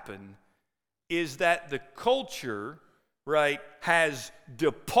rapidly happen is that the culture, right, has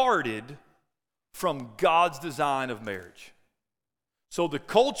departed from God's design of marriage. So the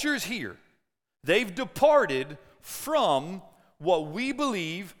culture's here. They've departed from what we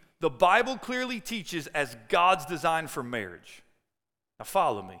believe the Bible clearly teaches as God's design for marriage. Now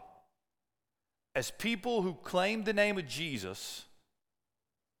follow me. As people who claim the name of Jesus,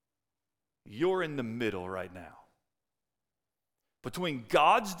 you're in the middle right now. Between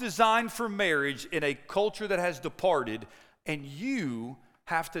God's design for marriage in a culture that has departed, and you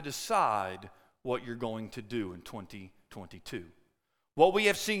have to decide what you're going to do in 2022. What we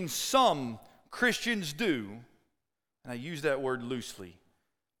have seen some Christians do, and I use that word loosely,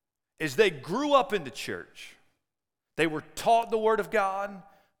 is they grew up in the church. They were taught the Word of God.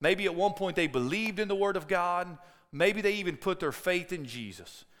 Maybe at one point they believed in the Word of God. Maybe they even put their faith in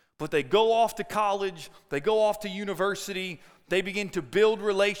Jesus. But they go off to college, they go off to university, they begin to build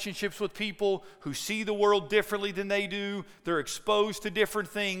relationships with people who see the world differently than they do. They're exposed to different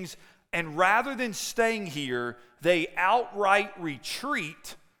things. And rather than staying here, they outright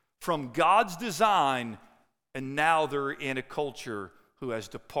retreat from God's design, and now they're in a culture who has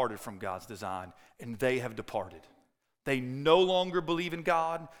departed from God's design, and they have departed. They no longer believe in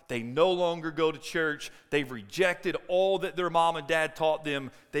God. They no longer go to church. They've rejected all that their mom and dad taught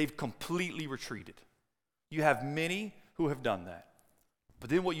them. They've completely retreated. You have many who have done that. But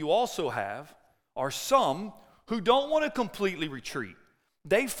then what you also have are some who don't want to completely retreat.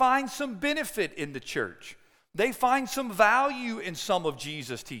 They find some benefit in the church. They find some value in some of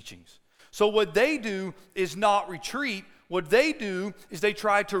Jesus' teachings. So what they do is not retreat. What they do is they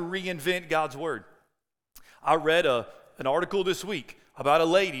try to reinvent God's word. I read an article this week about a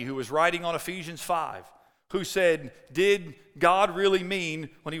lady who was writing on Ephesians 5, who said, did God really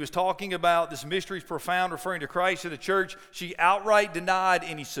mean, when he was talking about this mystery is profound, referring to Christ and the church, she outright denied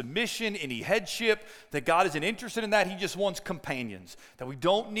any submission, any headship, that God isn't interested in that. He just wants companions, that we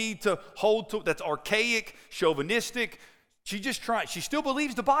don't need to hold to, that's archaic, chauvinistic. She still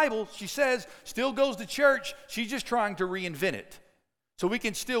believes the Bible, she says, still goes to church. She's just trying to reinvent it. So we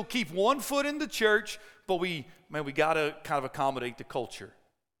can still keep one foot in the church, but we got to kind of accommodate the culture.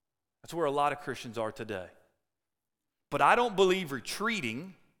 That's where a lot of Christians are today. But I don't believe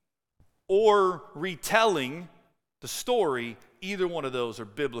retreating or retelling the story, either one of those are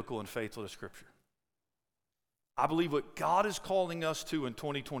biblical and faithful to Scripture. I believe what God is calling us to in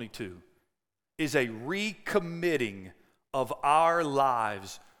 2022 is a recommitting of our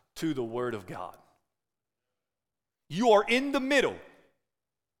lives to the Word of God. You are in the middle.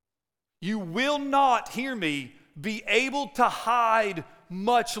 You will not, hear me, be able to hide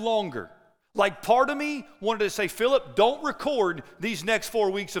much longer. Like part of me wanted to say, Philip, don't record these next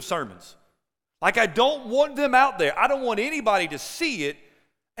 4 weeks of sermons. Like I don't want them out there. I don't want anybody to see it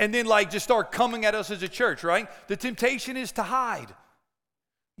and then like just start coming at us as a church, right? The temptation is to hide.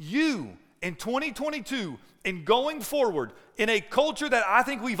 You, in 2022, and going forward, in a culture that I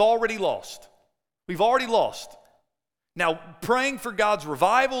think we've already lost. We've already lost. Now, praying for God's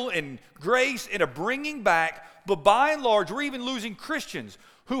revival and grace and a bringing back, but by and large, we're even losing Christians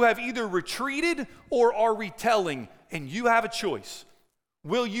who have either retreated or are retelling, and you have a choice.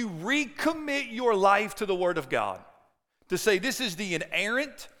 Will you recommit your life to the Word of God? To say this is the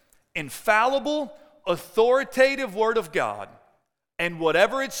inerrant, infallible, authoritative Word of God, and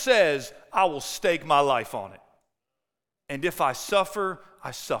whatever it says, I will stake my life on it. And if I suffer,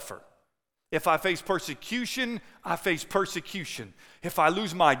 I suffer. If I face persecution, I face persecution. If I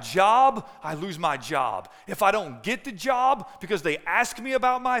lose my job, I lose my job. If I don't get the job because they ask me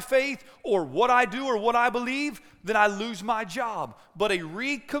about my faith or what I do or what I believe, then I lose my job. But a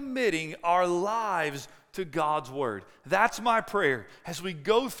recommitting our lives to God's Word. That's my prayer as we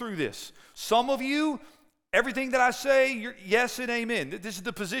go through this. Some of you, everything that I say, you're yes and amen. This is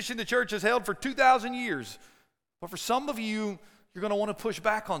the position the church has held for 2,000 years. But for some of you, you're going to want to push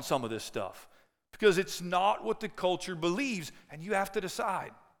back on some of this stuff because it's not what the culture believes, and you have to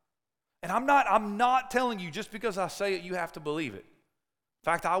decide. And I'm not telling you just because I say it, you have to believe it. In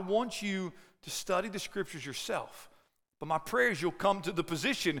fact, I want you to study the Scriptures yourself. But my prayer is you'll come to the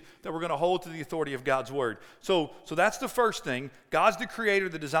position that we're going to hold to the authority of God's Word. So that's the first thing. God's the creator,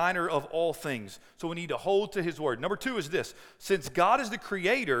 the designer of all things. So we need to hold to His Word. Number two is this. Since God is the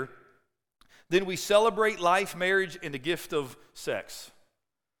creator, then we celebrate life, marriage, and the gift of sex.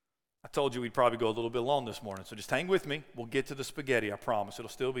 I told you we'd probably go a little bit long this morning, so just hang with me. We'll get to the spaghetti, I promise. It'll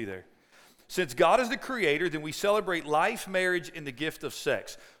still be there. Since God is the creator, then we celebrate life, marriage, and the gift of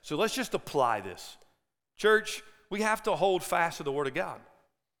sex. So let's just apply this. Church, we have to hold fast to the Word of God.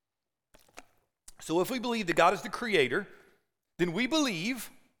 So if we believe that God is the creator, then we believe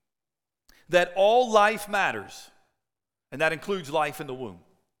that all life matters, and that includes life in the womb.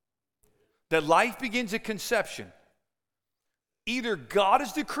 That life begins at conception. Either God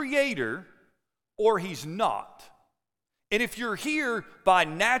is the creator or he's not. And if you're here by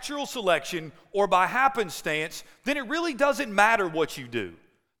natural selection or by happenstance, then it really doesn't matter what you do.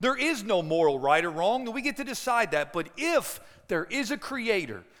 There is no moral right or wrong, and we get to decide that. But if there is a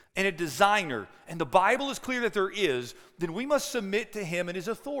creator and a designer, and the Bible is clear that there is, then we must submit to him and his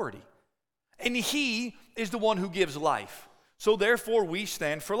authority. And he is the one who gives life. So therefore, we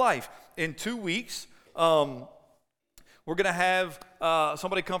stand for life. In 2 weeks, we're going to have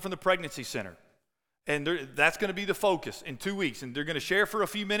somebody come from the pregnancy center. And that's going to be the focus in 2 weeks. And they're going to share for a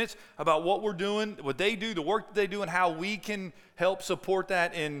few minutes about what we're doing, what they do, the work that they do, and how we can help support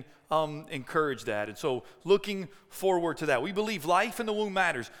that and encourage that. And so looking forward to that. We believe life in the womb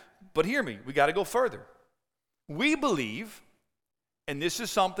matters. But hear me, we got to go further. We believe, and this is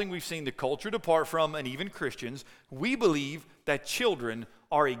something we've seen the culture depart from, and even Christians, we believe that children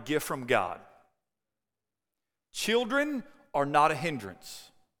are a gift from God. Children are not a hindrance.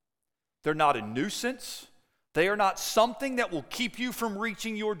 They're not a nuisance. They are not something that will keep you from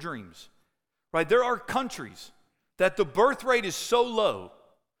reaching your dreams. Right? There are countries that the birth rate is so low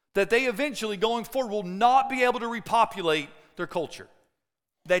that they eventually, going forward, will not be able to repopulate their culture.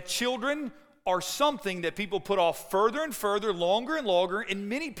 That children are something that people put off further and further, longer and longer, and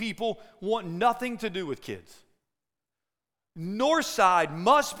many people want nothing to do with kids. Northside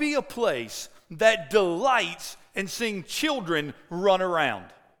must be a place that delights in seeing children run around.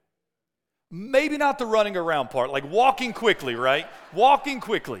 Maybe not the running around part, like walking quickly, right? Walking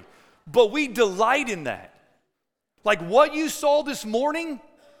quickly. But we delight in that. Like what you saw this morning,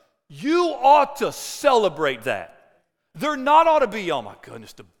 you ought to celebrate that. There not ought to be, oh my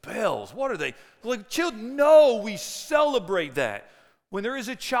goodness, the bells, what are they? Like children, no, we celebrate that. When there is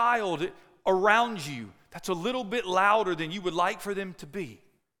a child around you that's a little bit louder than you would like for them to be,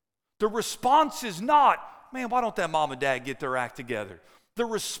 the response is not, man, why don't that mom and dad get their act together? The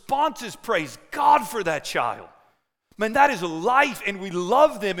response is praise God for that child. Man, that is life, and we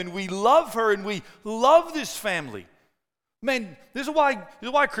love them, and we love her, and we love this family. Man, this is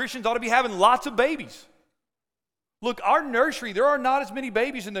why Christians ought to be having lots of babies. Look, our nursery, there are not as many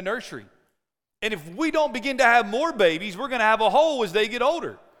babies in the nursery. And if we don't begin to have more babies, we're going to have a hole as they get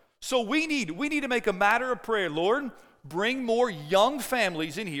older. So we need to make a matter of prayer. Lord, bring more young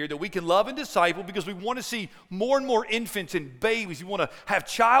families in here that we can love and disciple, because we want to see more and more infants and babies. We want to have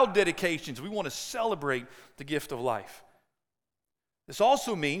child dedications. We want to celebrate the gift of life. This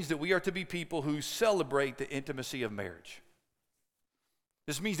also means that we are to be people who celebrate the intimacy of marriage.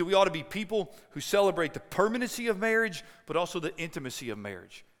 This means that we ought to be people who celebrate the permanency of marriage, but also the intimacy of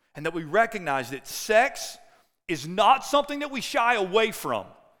marriage. And that we recognize that sex is not something that we shy away from.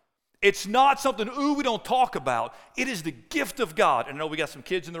 It's not something, we don't talk about. It is the gift of God. And I know we got some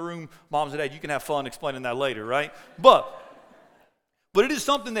kids in the room, moms and dads, you can have fun explaining that later, right? But it is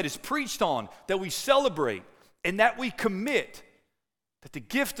something that is preached on, that we celebrate, and that we commit that the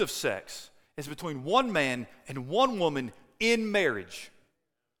gift of sex is between one man and one woman in marriage.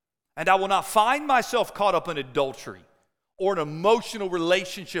 And I will not find myself caught up in adultery or an emotional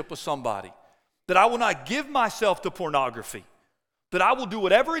relationship with somebody. That I will not give myself to pornography. That I will do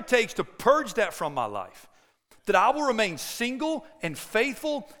whatever it takes to purge that from my life. That I will remain single and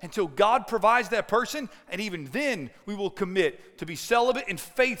faithful until God provides that person, and even then we will commit to be celibate and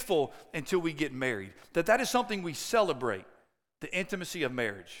faithful until we get married. That is something we celebrate, the intimacy of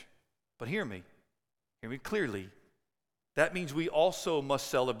marriage. But hear me clearly. That means we also must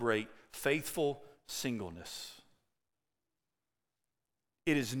celebrate faithful singleness.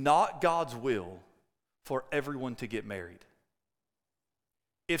 It is not God's will for everyone to get married.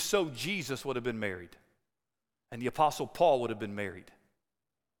 If so, Jesus would have been married, and the Apostle Paul would have been married.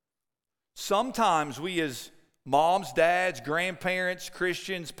 Sometimes we as moms, dads, grandparents,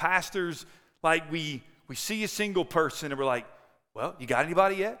 Christians, pastors, like we see a single person and we're like, well, you got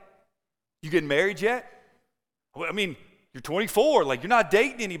anybody yet? You getting married yet? Well, I mean, you're 24, like you're not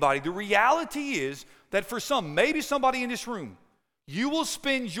dating anybody. The reality is that for some, maybe somebody in this room, you will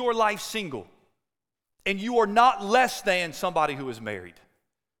spend your life single, and you are not less than somebody who is married.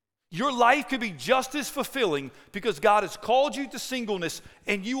 Your life could be just as fulfilling because God has called you to singleness,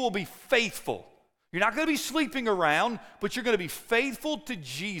 and you will be faithful. You're not going to be sleeping around, but you're going to be faithful to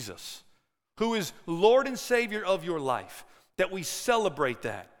Jesus, who is Lord and Savior of your life. That we celebrate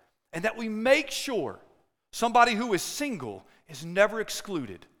that, and that we make sure somebody who is single is never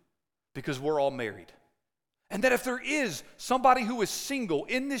excluded because we're all married. And that if there is somebody who is single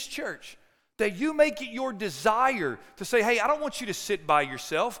in this church, that you make it your desire to say, hey, I don't want you to sit by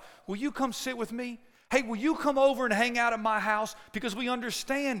yourself. Will you come sit with me? Hey, will you come over and hang out at my house? Because we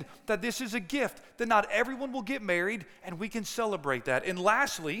understand that this is a gift, that not everyone will get married, and we can celebrate that. And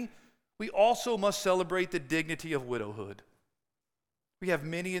lastly, we also must celebrate the dignity of widowhood. We have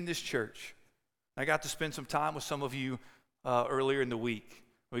many in this church. I got to spend some time with some of you earlier in the week.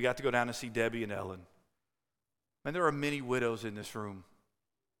 We got to go down and see Debbie and Ellen. And there are many widows in this room.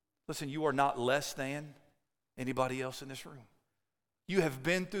 Listen, you are not less than anybody else in this room. You have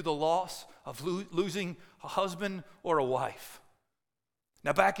been through the loss of losing a husband or a wife.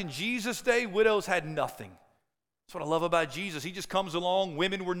 Now, back in Jesus' day, widows had nothing. That's what I love about Jesus. He just comes along,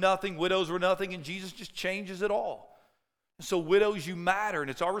 women were nothing, widows were nothing, and Jesus just changes it all. And so widows, you matter, and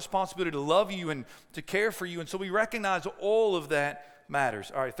it's our responsibility to love you and to care for you, and so we recognize all of that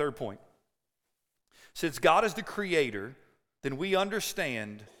matters. All right, third point. Since God is the creator, then we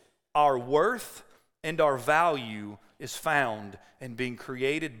understand our worth and our value is found in being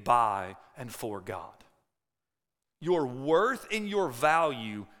created by and for God. Your worth and your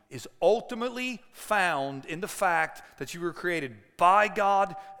value is ultimately found in the fact that you were created by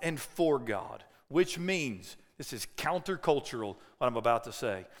God and for God, which means, this is countercultural, what I'm about to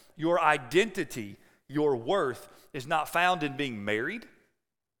say. Your identity, your worth, is not found in being married.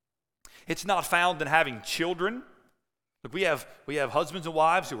 It's not found in having children. Look, we have husbands and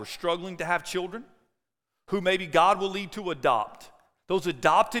wives who are struggling to have children, who maybe God will lead to adopt. Those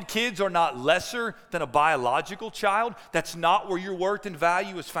adopted kids are not lesser than a biological child. That's not where your worth and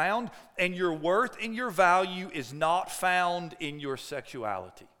value is found. And your worth and your value is not found in your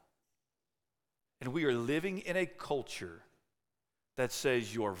sexuality. And we are living in a culture that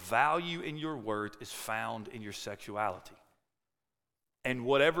says your value and your worth is found in your sexuality. And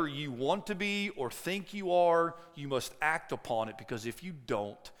whatever you want to be or think you are, you must act upon it, because if you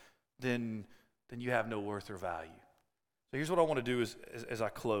don't, then you have no worth or value. So here's what I want to do as I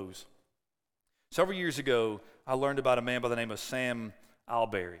close. Several years ago, I learned about a man by the name of Sam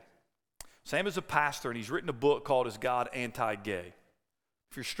Alberry. Sam is a pastor, and he's written a book called Is God Anti-Gay?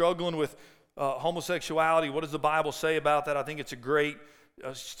 If you're struggling with homosexuality, what does the Bible say about that? I think it's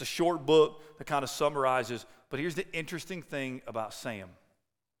just a short book that kind of summarizes. But here's the interesting thing about Sam.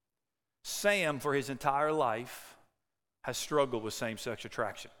 Sam, for his entire life, has struggled with same-sex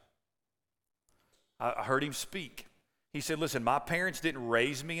attraction. I heard him speak. He said, listen, my parents didn't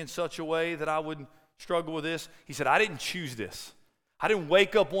raise me in such a way that I would struggle with this. He said, I didn't choose this. I didn't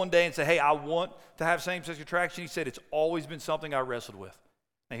wake up one day and say, hey, I want to have same-sex attraction. He said, it's always been something I wrestled with.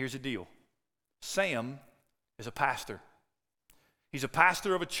 Now, here's the deal. Sam is a pastor. He's a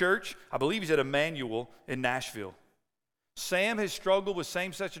pastor of a church. I believe he's at Emmanuel in Nashville. Sam has struggled with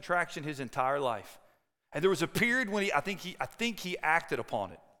same-sex attraction his entire life. And there was a period when I think he acted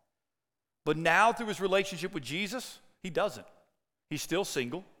upon it. But now through his relationship with Jesus, he doesn't. He's still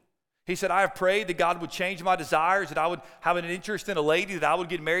single. He said, I have prayed that God would change my desires, that I would have an interest in a lady, that I would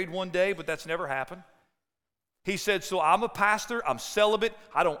get married one day, but that's never happened. He said, so I'm a pastor, I'm celibate,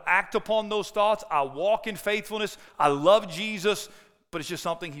 I don't act upon those thoughts, I walk in faithfulness, I love Jesus, but it's just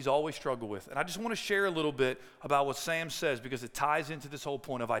something he's always struggled with. And I just want to share a little bit about what Sam says, because it ties into this whole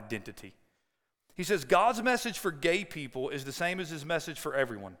point of identity. He says, God's message for gay people is the same as his message for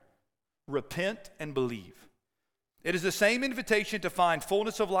everyone. Repent and believe. It is the same invitation to find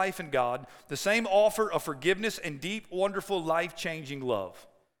fullness of life in God, the same offer of forgiveness and deep, wonderful, life-changing love.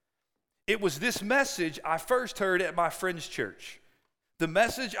 It was this message I first heard at my friend's church, the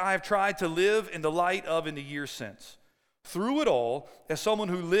message I have tried to live in the light of in the years since. Through it all, as someone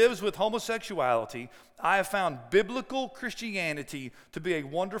who lives with homosexuality, I have found biblical Christianity to be a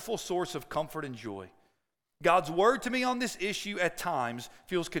wonderful source of comfort and joy. God's word to me on this issue at times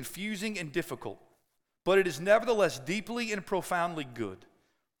feels confusing and difficult, but it is nevertheless deeply and profoundly good.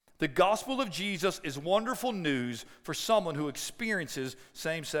 The gospel of Jesus is wonderful news for someone who experiences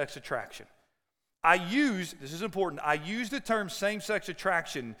same-sex attraction. This is important, I use the term same-sex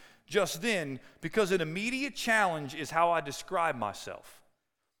attraction just then because an immediate challenge is how I describe myself.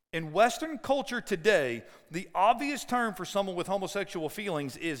 In Western culture today, the obvious term for someone with homosexual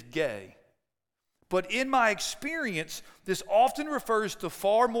feelings is gay. But in my experience, this often refers to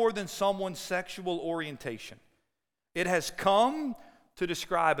far more than someone's sexual orientation. It has come to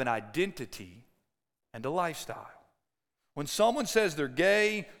describe an identity and a lifestyle. When someone says they're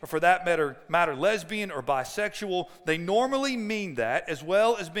gay, or for that matter lesbian or bisexual, they normally mean that, as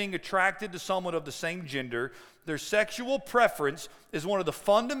well as being attracted to someone of the same gender. Their sexual preference is one of the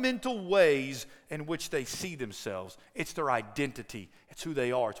fundamental ways in which they see themselves. It's their identity. It's who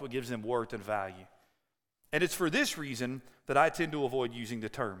they are. It's what gives them worth and value. And it's for this reason that I tend to avoid using the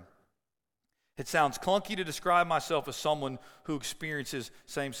term. It sounds clunky to describe myself as someone who experiences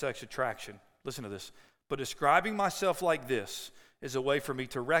same-sex attraction. Listen to this. But describing myself like this is a way for me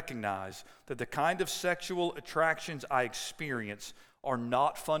to recognize that the kind of sexual attractions I experience are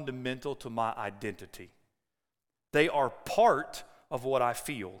not fundamental to my identity. They are part of what I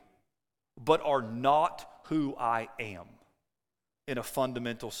feel, but are not who I am in a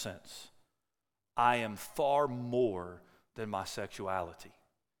fundamental sense. I am far more than my sexuality.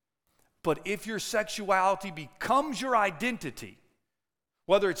 But if your sexuality becomes your identity,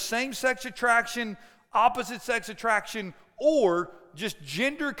 whether it's same-sex attraction, opposite-sex attraction, or just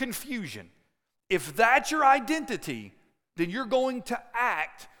gender confusion, if that's your identity, then you're going to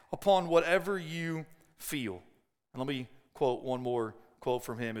act upon whatever you feel. And let me quote one more quote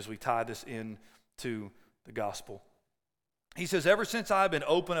from him as we tie this in to the gospel. He says, ever since I've been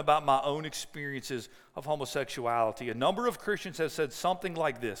open about my own experiences of homosexuality, a number of Christians have said something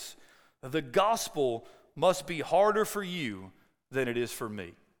like this: the gospel must be harder for you than it is for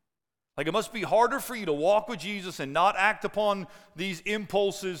me. Like, it must be harder for you to walk with Jesus and not act upon these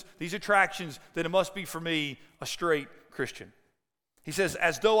impulses, these attractions, than it must be for me, a straight Christian. He says,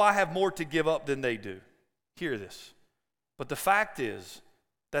 as though I have more to give up than they do. Hear this. But the fact is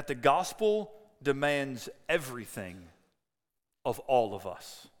that the gospel demands everything of all of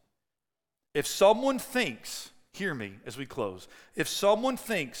us. If someone thinks, hear me as we close, if someone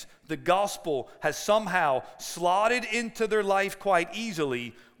thinks the gospel has somehow slotted into their life quite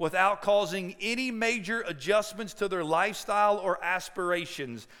easily without causing any major adjustments to their lifestyle or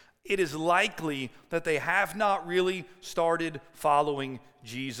aspirations, it is likely that they have not really started following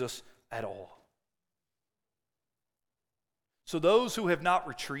Jesus at all. So those who have not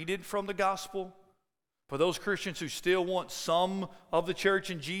retreated from the gospel, for those Christians who still want some of the church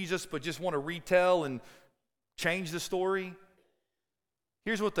and Jesus but just want to retell and change the story,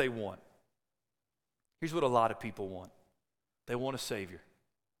 here's what they want. Here's what a lot of people want. They want a Savior.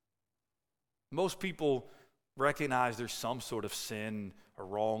 Most people recognize there's some sort of sin or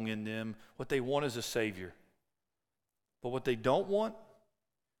wrong in them. What they want is a Savior. But what they don't want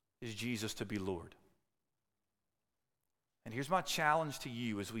is Jesus to be Lord. And here's my challenge to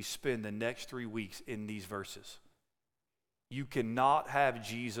you as we spend the next 3 weeks in these verses. You cannot have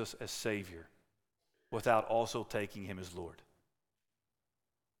Jesus as Savior without also taking him as Lord.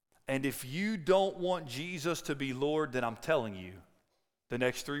 And if you don't want Jesus to be Lord, then I'm telling you, the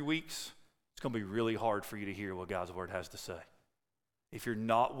next 3 weeks, it's going to be really hard for you to hear what God's word has to say. If you're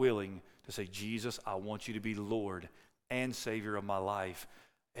not willing to say, Jesus, I want you to be Lord and Savior of my life,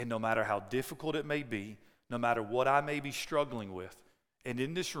 and no matter how difficult it may be, no matter what I may be struggling with, and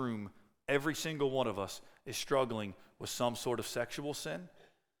in this room, every single one of us is struggling with some sort of sexual sin,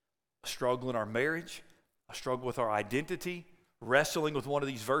 a struggle in our marriage, a struggle with our identity, wrestling with one of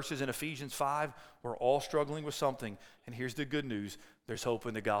these verses in Ephesians 5. We're all struggling with something. And here's the good news. There's hope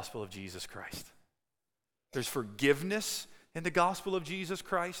in the gospel of Jesus Christ. There's forgiveness in the gospel of Jesus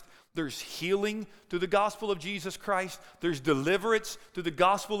Christ. There's healing through the gospel of Jesus Christ. There's deliverance through the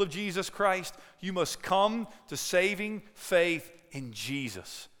gospel of Jesus Christ. You must come to saving faith in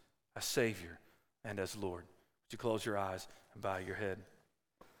Jesus as Savior and as Lord. Would you close your eyes and bow your head?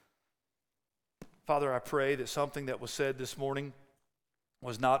 Father, I pray that something that was said this morning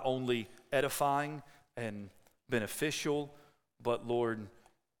was not only edifying and beneficial, but, Lord,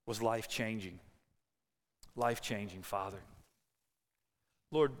 was life-changing. Life-changing, Father.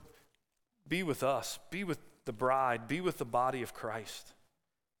 Lord, be with us. Be with the bride. Be with the body of Christ.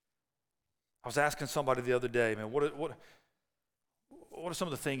 I was asking somebody the other day, man, what are some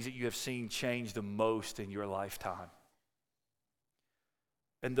of the things that you have seen change the most in your lifetime?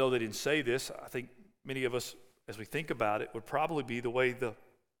 And though they didn't say this, I think many of us, as we think about it, would probably be the way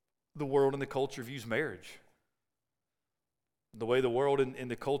the world and the culture views marriage. The way the world and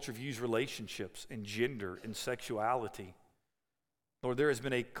the culture views relationships and gender and sexuality. Lord, there has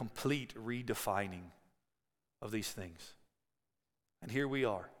been a complete redefining of these things. And here we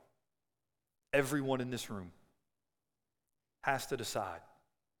are. Everyone in this room has to decide,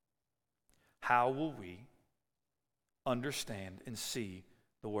 how will we understand and see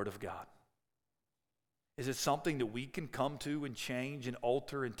the Word of God? Is it something that we can come to and change and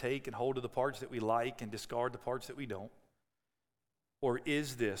alter and take and hold to the parts that we like and discard the parts that we don't? Or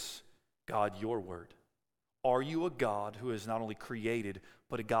is this, God, your Word? Are you a God who has not only created,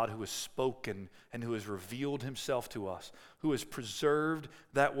 but a God who has spoken and who has revealed himself to us, who has preserved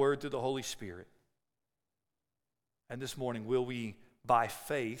that Word through the Holy Spirit? And this morning, will we, by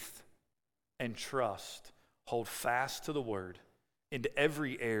faith and trust, hold fast to the Word into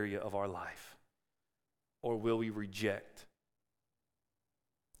every area of our life? Or will we reject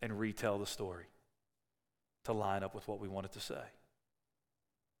and retell the story to line up with what we want it to say?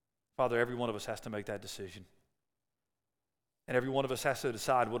 Father, every one of us has to make that decision. And every one of us has to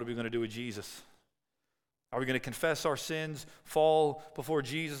decide, what are we going to do with Jesus? Are we going to confess our sins, fall before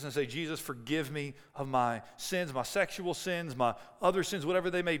Jesus and say, Jesus, forgive me of my sins, my sexual sins, my other sins, whatever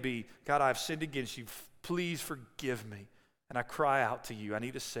they may be. God, I have sinned against you. Please forgive me. And I cry out to you. I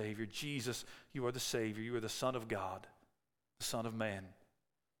need a Savior. Jesus, you are the Savior. You are the Son of God, the Son of Man.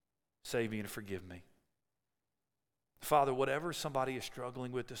 Save me and forgive me. Father, whatever somebody is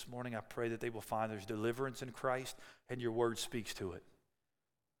struggling with this morning, I pray that they will find there's deliverance in Christ and your word speaks to it.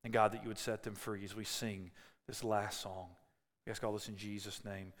 And God, that you would set them free as we sing this last song. We ask all this in Jesus'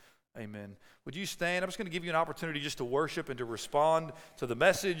 name. Amen. Would you stand? I'm just going to give you an opportunity just to worship and to respond to the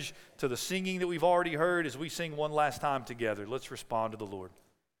message, to the singing that we've already heard as we sing one last time together. Let's respond to the Lord.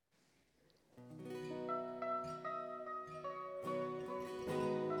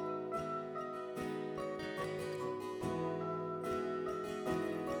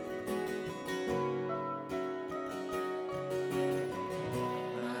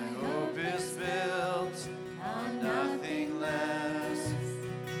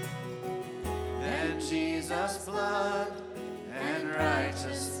 Jesus' blood and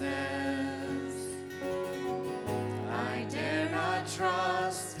righteousness. I dare not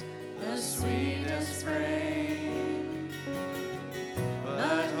trust the sweetest frame,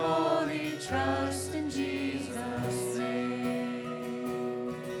 but wholly trust in Jesus'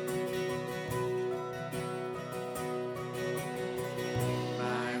 name.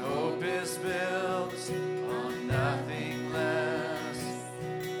 My hope is built on nothing less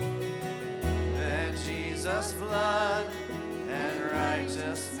than Jesus' blood and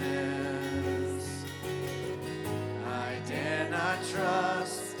righteousness. I dare not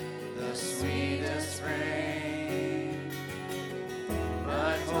trust the sweetest frame,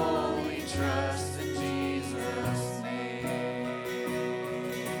 but wholly trust in Jesus' name.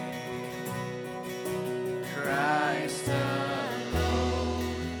 Christ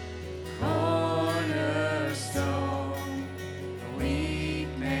alone, cornerstone, weak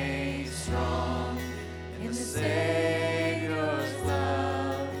made strong in the Savior's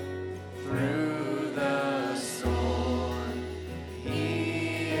love. Through the storm,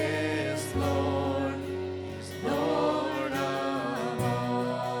 He is Lord, He's Lord of all.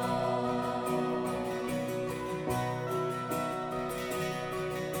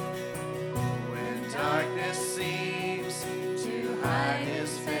 When darkness seems to hide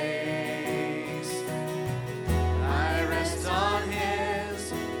His face, I rest on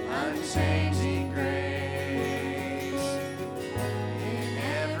His unchanging grace. In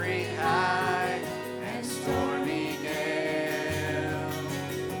every high and stormy gale,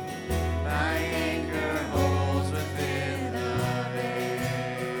 my anchor holds within the veil.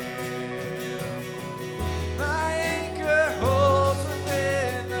 My anchor holds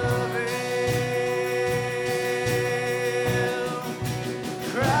within the veil.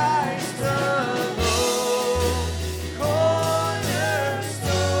 Christ alone,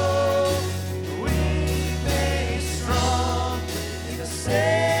 cornerstone, weak made strong in the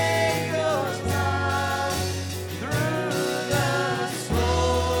Savior's love. Through the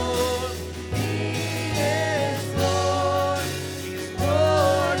storm, He is Lord, He's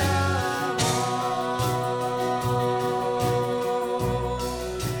Lord of all.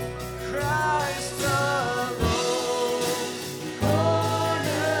 Christ alone,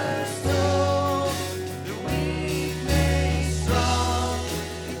 cornerstone, the weak made strong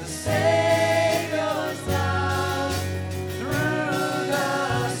in the Savior's love. Through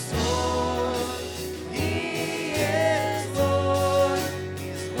the storm, He is Lord,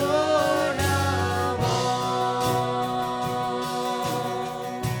 He's Lord of all.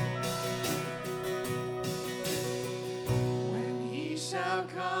 When He shall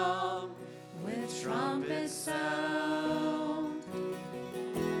come with trumpet sound,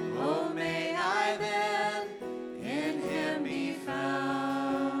 oh, may I then in Him be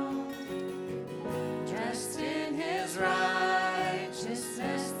found, dressed in His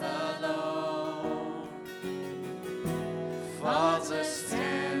righteousness alone, faultless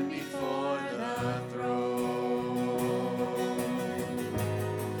stand before the throne.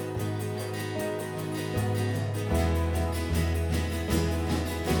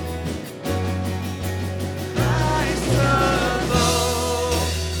 Christ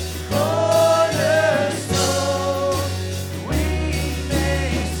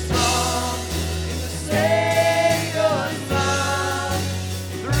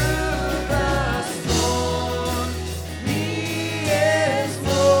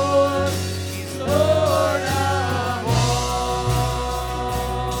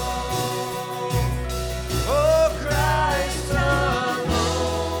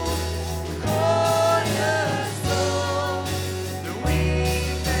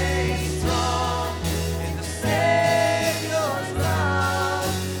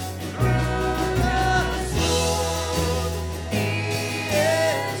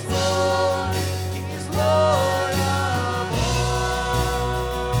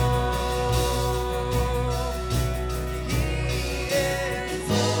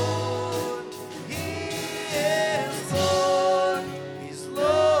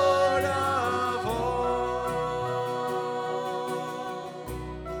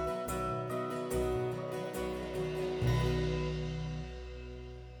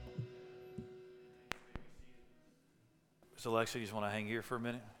Alexa, you just want to hang here for a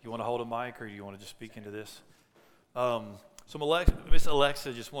minute? You want to hold a mic, or you want to just speak into this? So Miss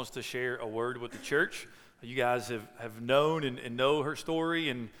Alexa just wants to share a word with the church. You guys have known and know her story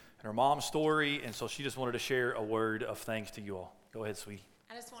and her mom's story, and so she just wanted to share a word of thanks to you all. Go ahead, sweetie.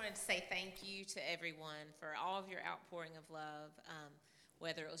 I just wanted to say thank you to everyone for all of your outpouring of love,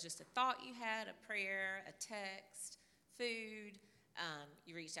 whether it was just a thought you had, a prayer, a text, food.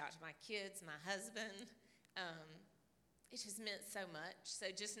 You reached out to my kids, my husband. It just meant so much. So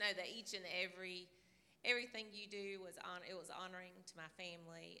just know that each and everything you do was honoring to my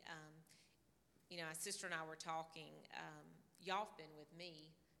family. My sister and I were talking. Y'all have been with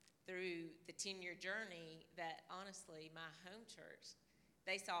me through the 10-year journey that, honestly, my home church,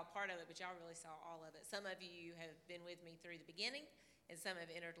 they saw a part of it, but y'all really saw all of it. Some of you have been with me through the beginning, and some have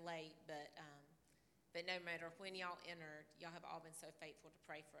entered late, but no matter when y'all entered, y'all have all been so faithful to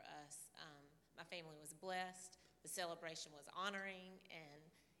pray for us. My family was blessed. The celebration was honoring, and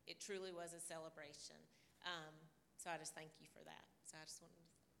it truly was a celebration. So I just thank you for that. So I just wanted to.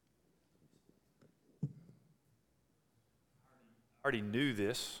 I already knew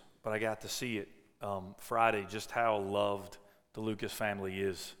this, but I got to see it Friday, just how loved the Lucas family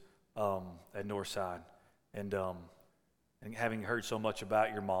is at Northside. And having heard so much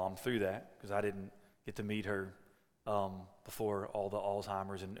about your mom through that, because I didn't get to meet her before all the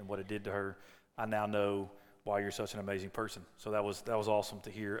Alzheimer's and what it did to her, I now know why you're such an amazing person. So that was awesome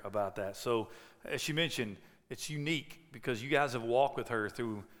to hear about that. So as she mentioned, it's unique because you guys have walked with her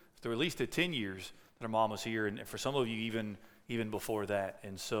through at least the 10 years that her mom was here, and for some of you even before that.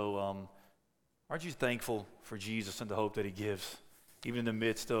 And so aren't you thankful for Jesus and the hope that he gives, even in the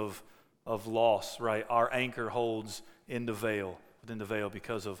midst of loss, right? Our anchor holds within the veil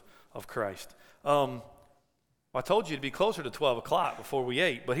because of Christ. I told you it'd be closer to 12 o'clock before we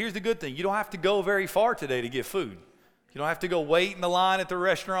ate, but here's the good thing. You don't have to go very far today to get food. You don't have to go wait in the line at the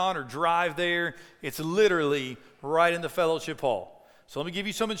restaurant or drive there. It's literally right in the fellowship hall. So let me give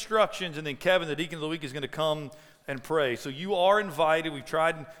you some instructions, and then Kevin, the deacon of the week, is going to come and pray. So you are invited. We've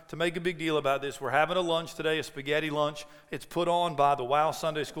tried to make a big deal about this. We're having a lunch today, a spaghetti lunch. It's put on by the WOW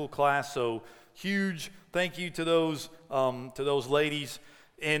Sunday School class, so huge thank you to those ladies.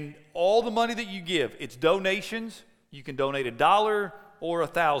 And all the money that you give, it's donations. You can donate $1 or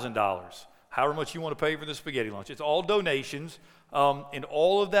 $1,000, however much you want to pay for the spaghetti lunch. It's all donations, and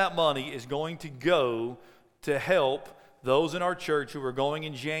all of that money is going to go to help those in our church who are going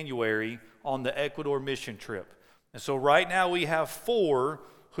in January on the Ecuador mission trip. And so right now we have 4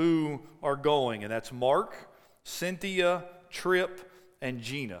 who are going, and that's Mark, Cynthia, Tripp, and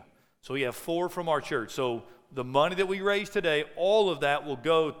Gina. So we have 4 from our church. So the money that we raise today, all of that will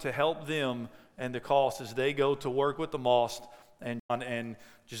go to help them and the cost as they go to work with the mosque and John and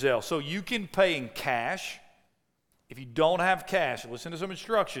Giselle. So you can pay in cash. If you don't have cash, listen to some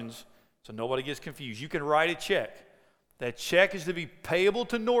instructions so nobody gets confused. You can write a check. That check is to be payable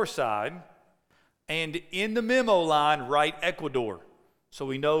to Northside, and in the memo line, write Ecuador, so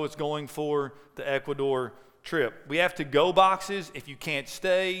we know it's going for the Ecuador trip. We have to-go boxes. If you can't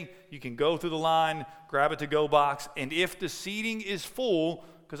stay, you can go through the line, grab a to-go box, and if the seating is full,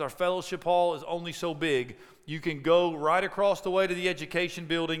 because our fellowship hall is only so big, you can go right across the way to the education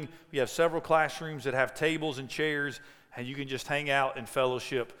building. We have several classrooms that have tables and chairs, and you can just hang out and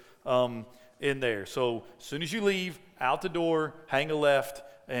fellowship in there. So as soon as you leave, out the door, hang a left,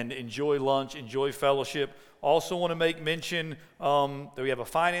 and enjoy lunch, enjoy fellowship. Also want to make mention that we have a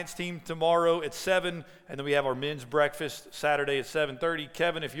finance team tomorrow at 7, and then we have our men's breakfast Saturday at 7:30.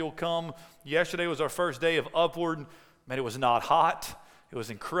 Kevin, if you'll come. Yesterday was our first day of Upward. Man, it was not hot. It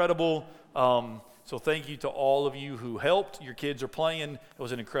was incredible. So thank you to all of you who helped. Your kids are playing. It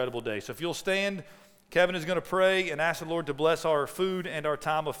was an incredible day. So if you'll stand, Kevin is going to pray and ask the Lord to bless our food and our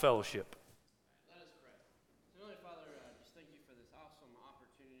time of fellowship.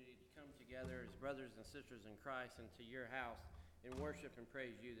 Brothers and sisters in Christ, into your house and worship and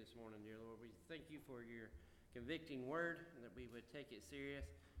praise you this morning, dear Lord. We thank you for your convicting word and that we would take it serious,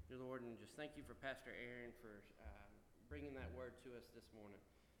 dear Lord, and just thank you for Pastor Aaron for bringing that word to us this morning.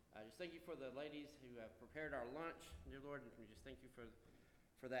 Just thank you for the ladies who have prepared our lunch, dear Lord, and we just thank you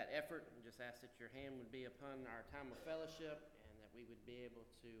for that effort, and just ask that your hand would be upon our time of fellowship and that we would be able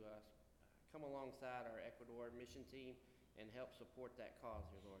to come alongside our Ecuador mission team and help support that cause,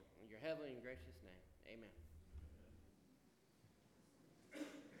 dear Lord. In your heavenly and gracious name, amen.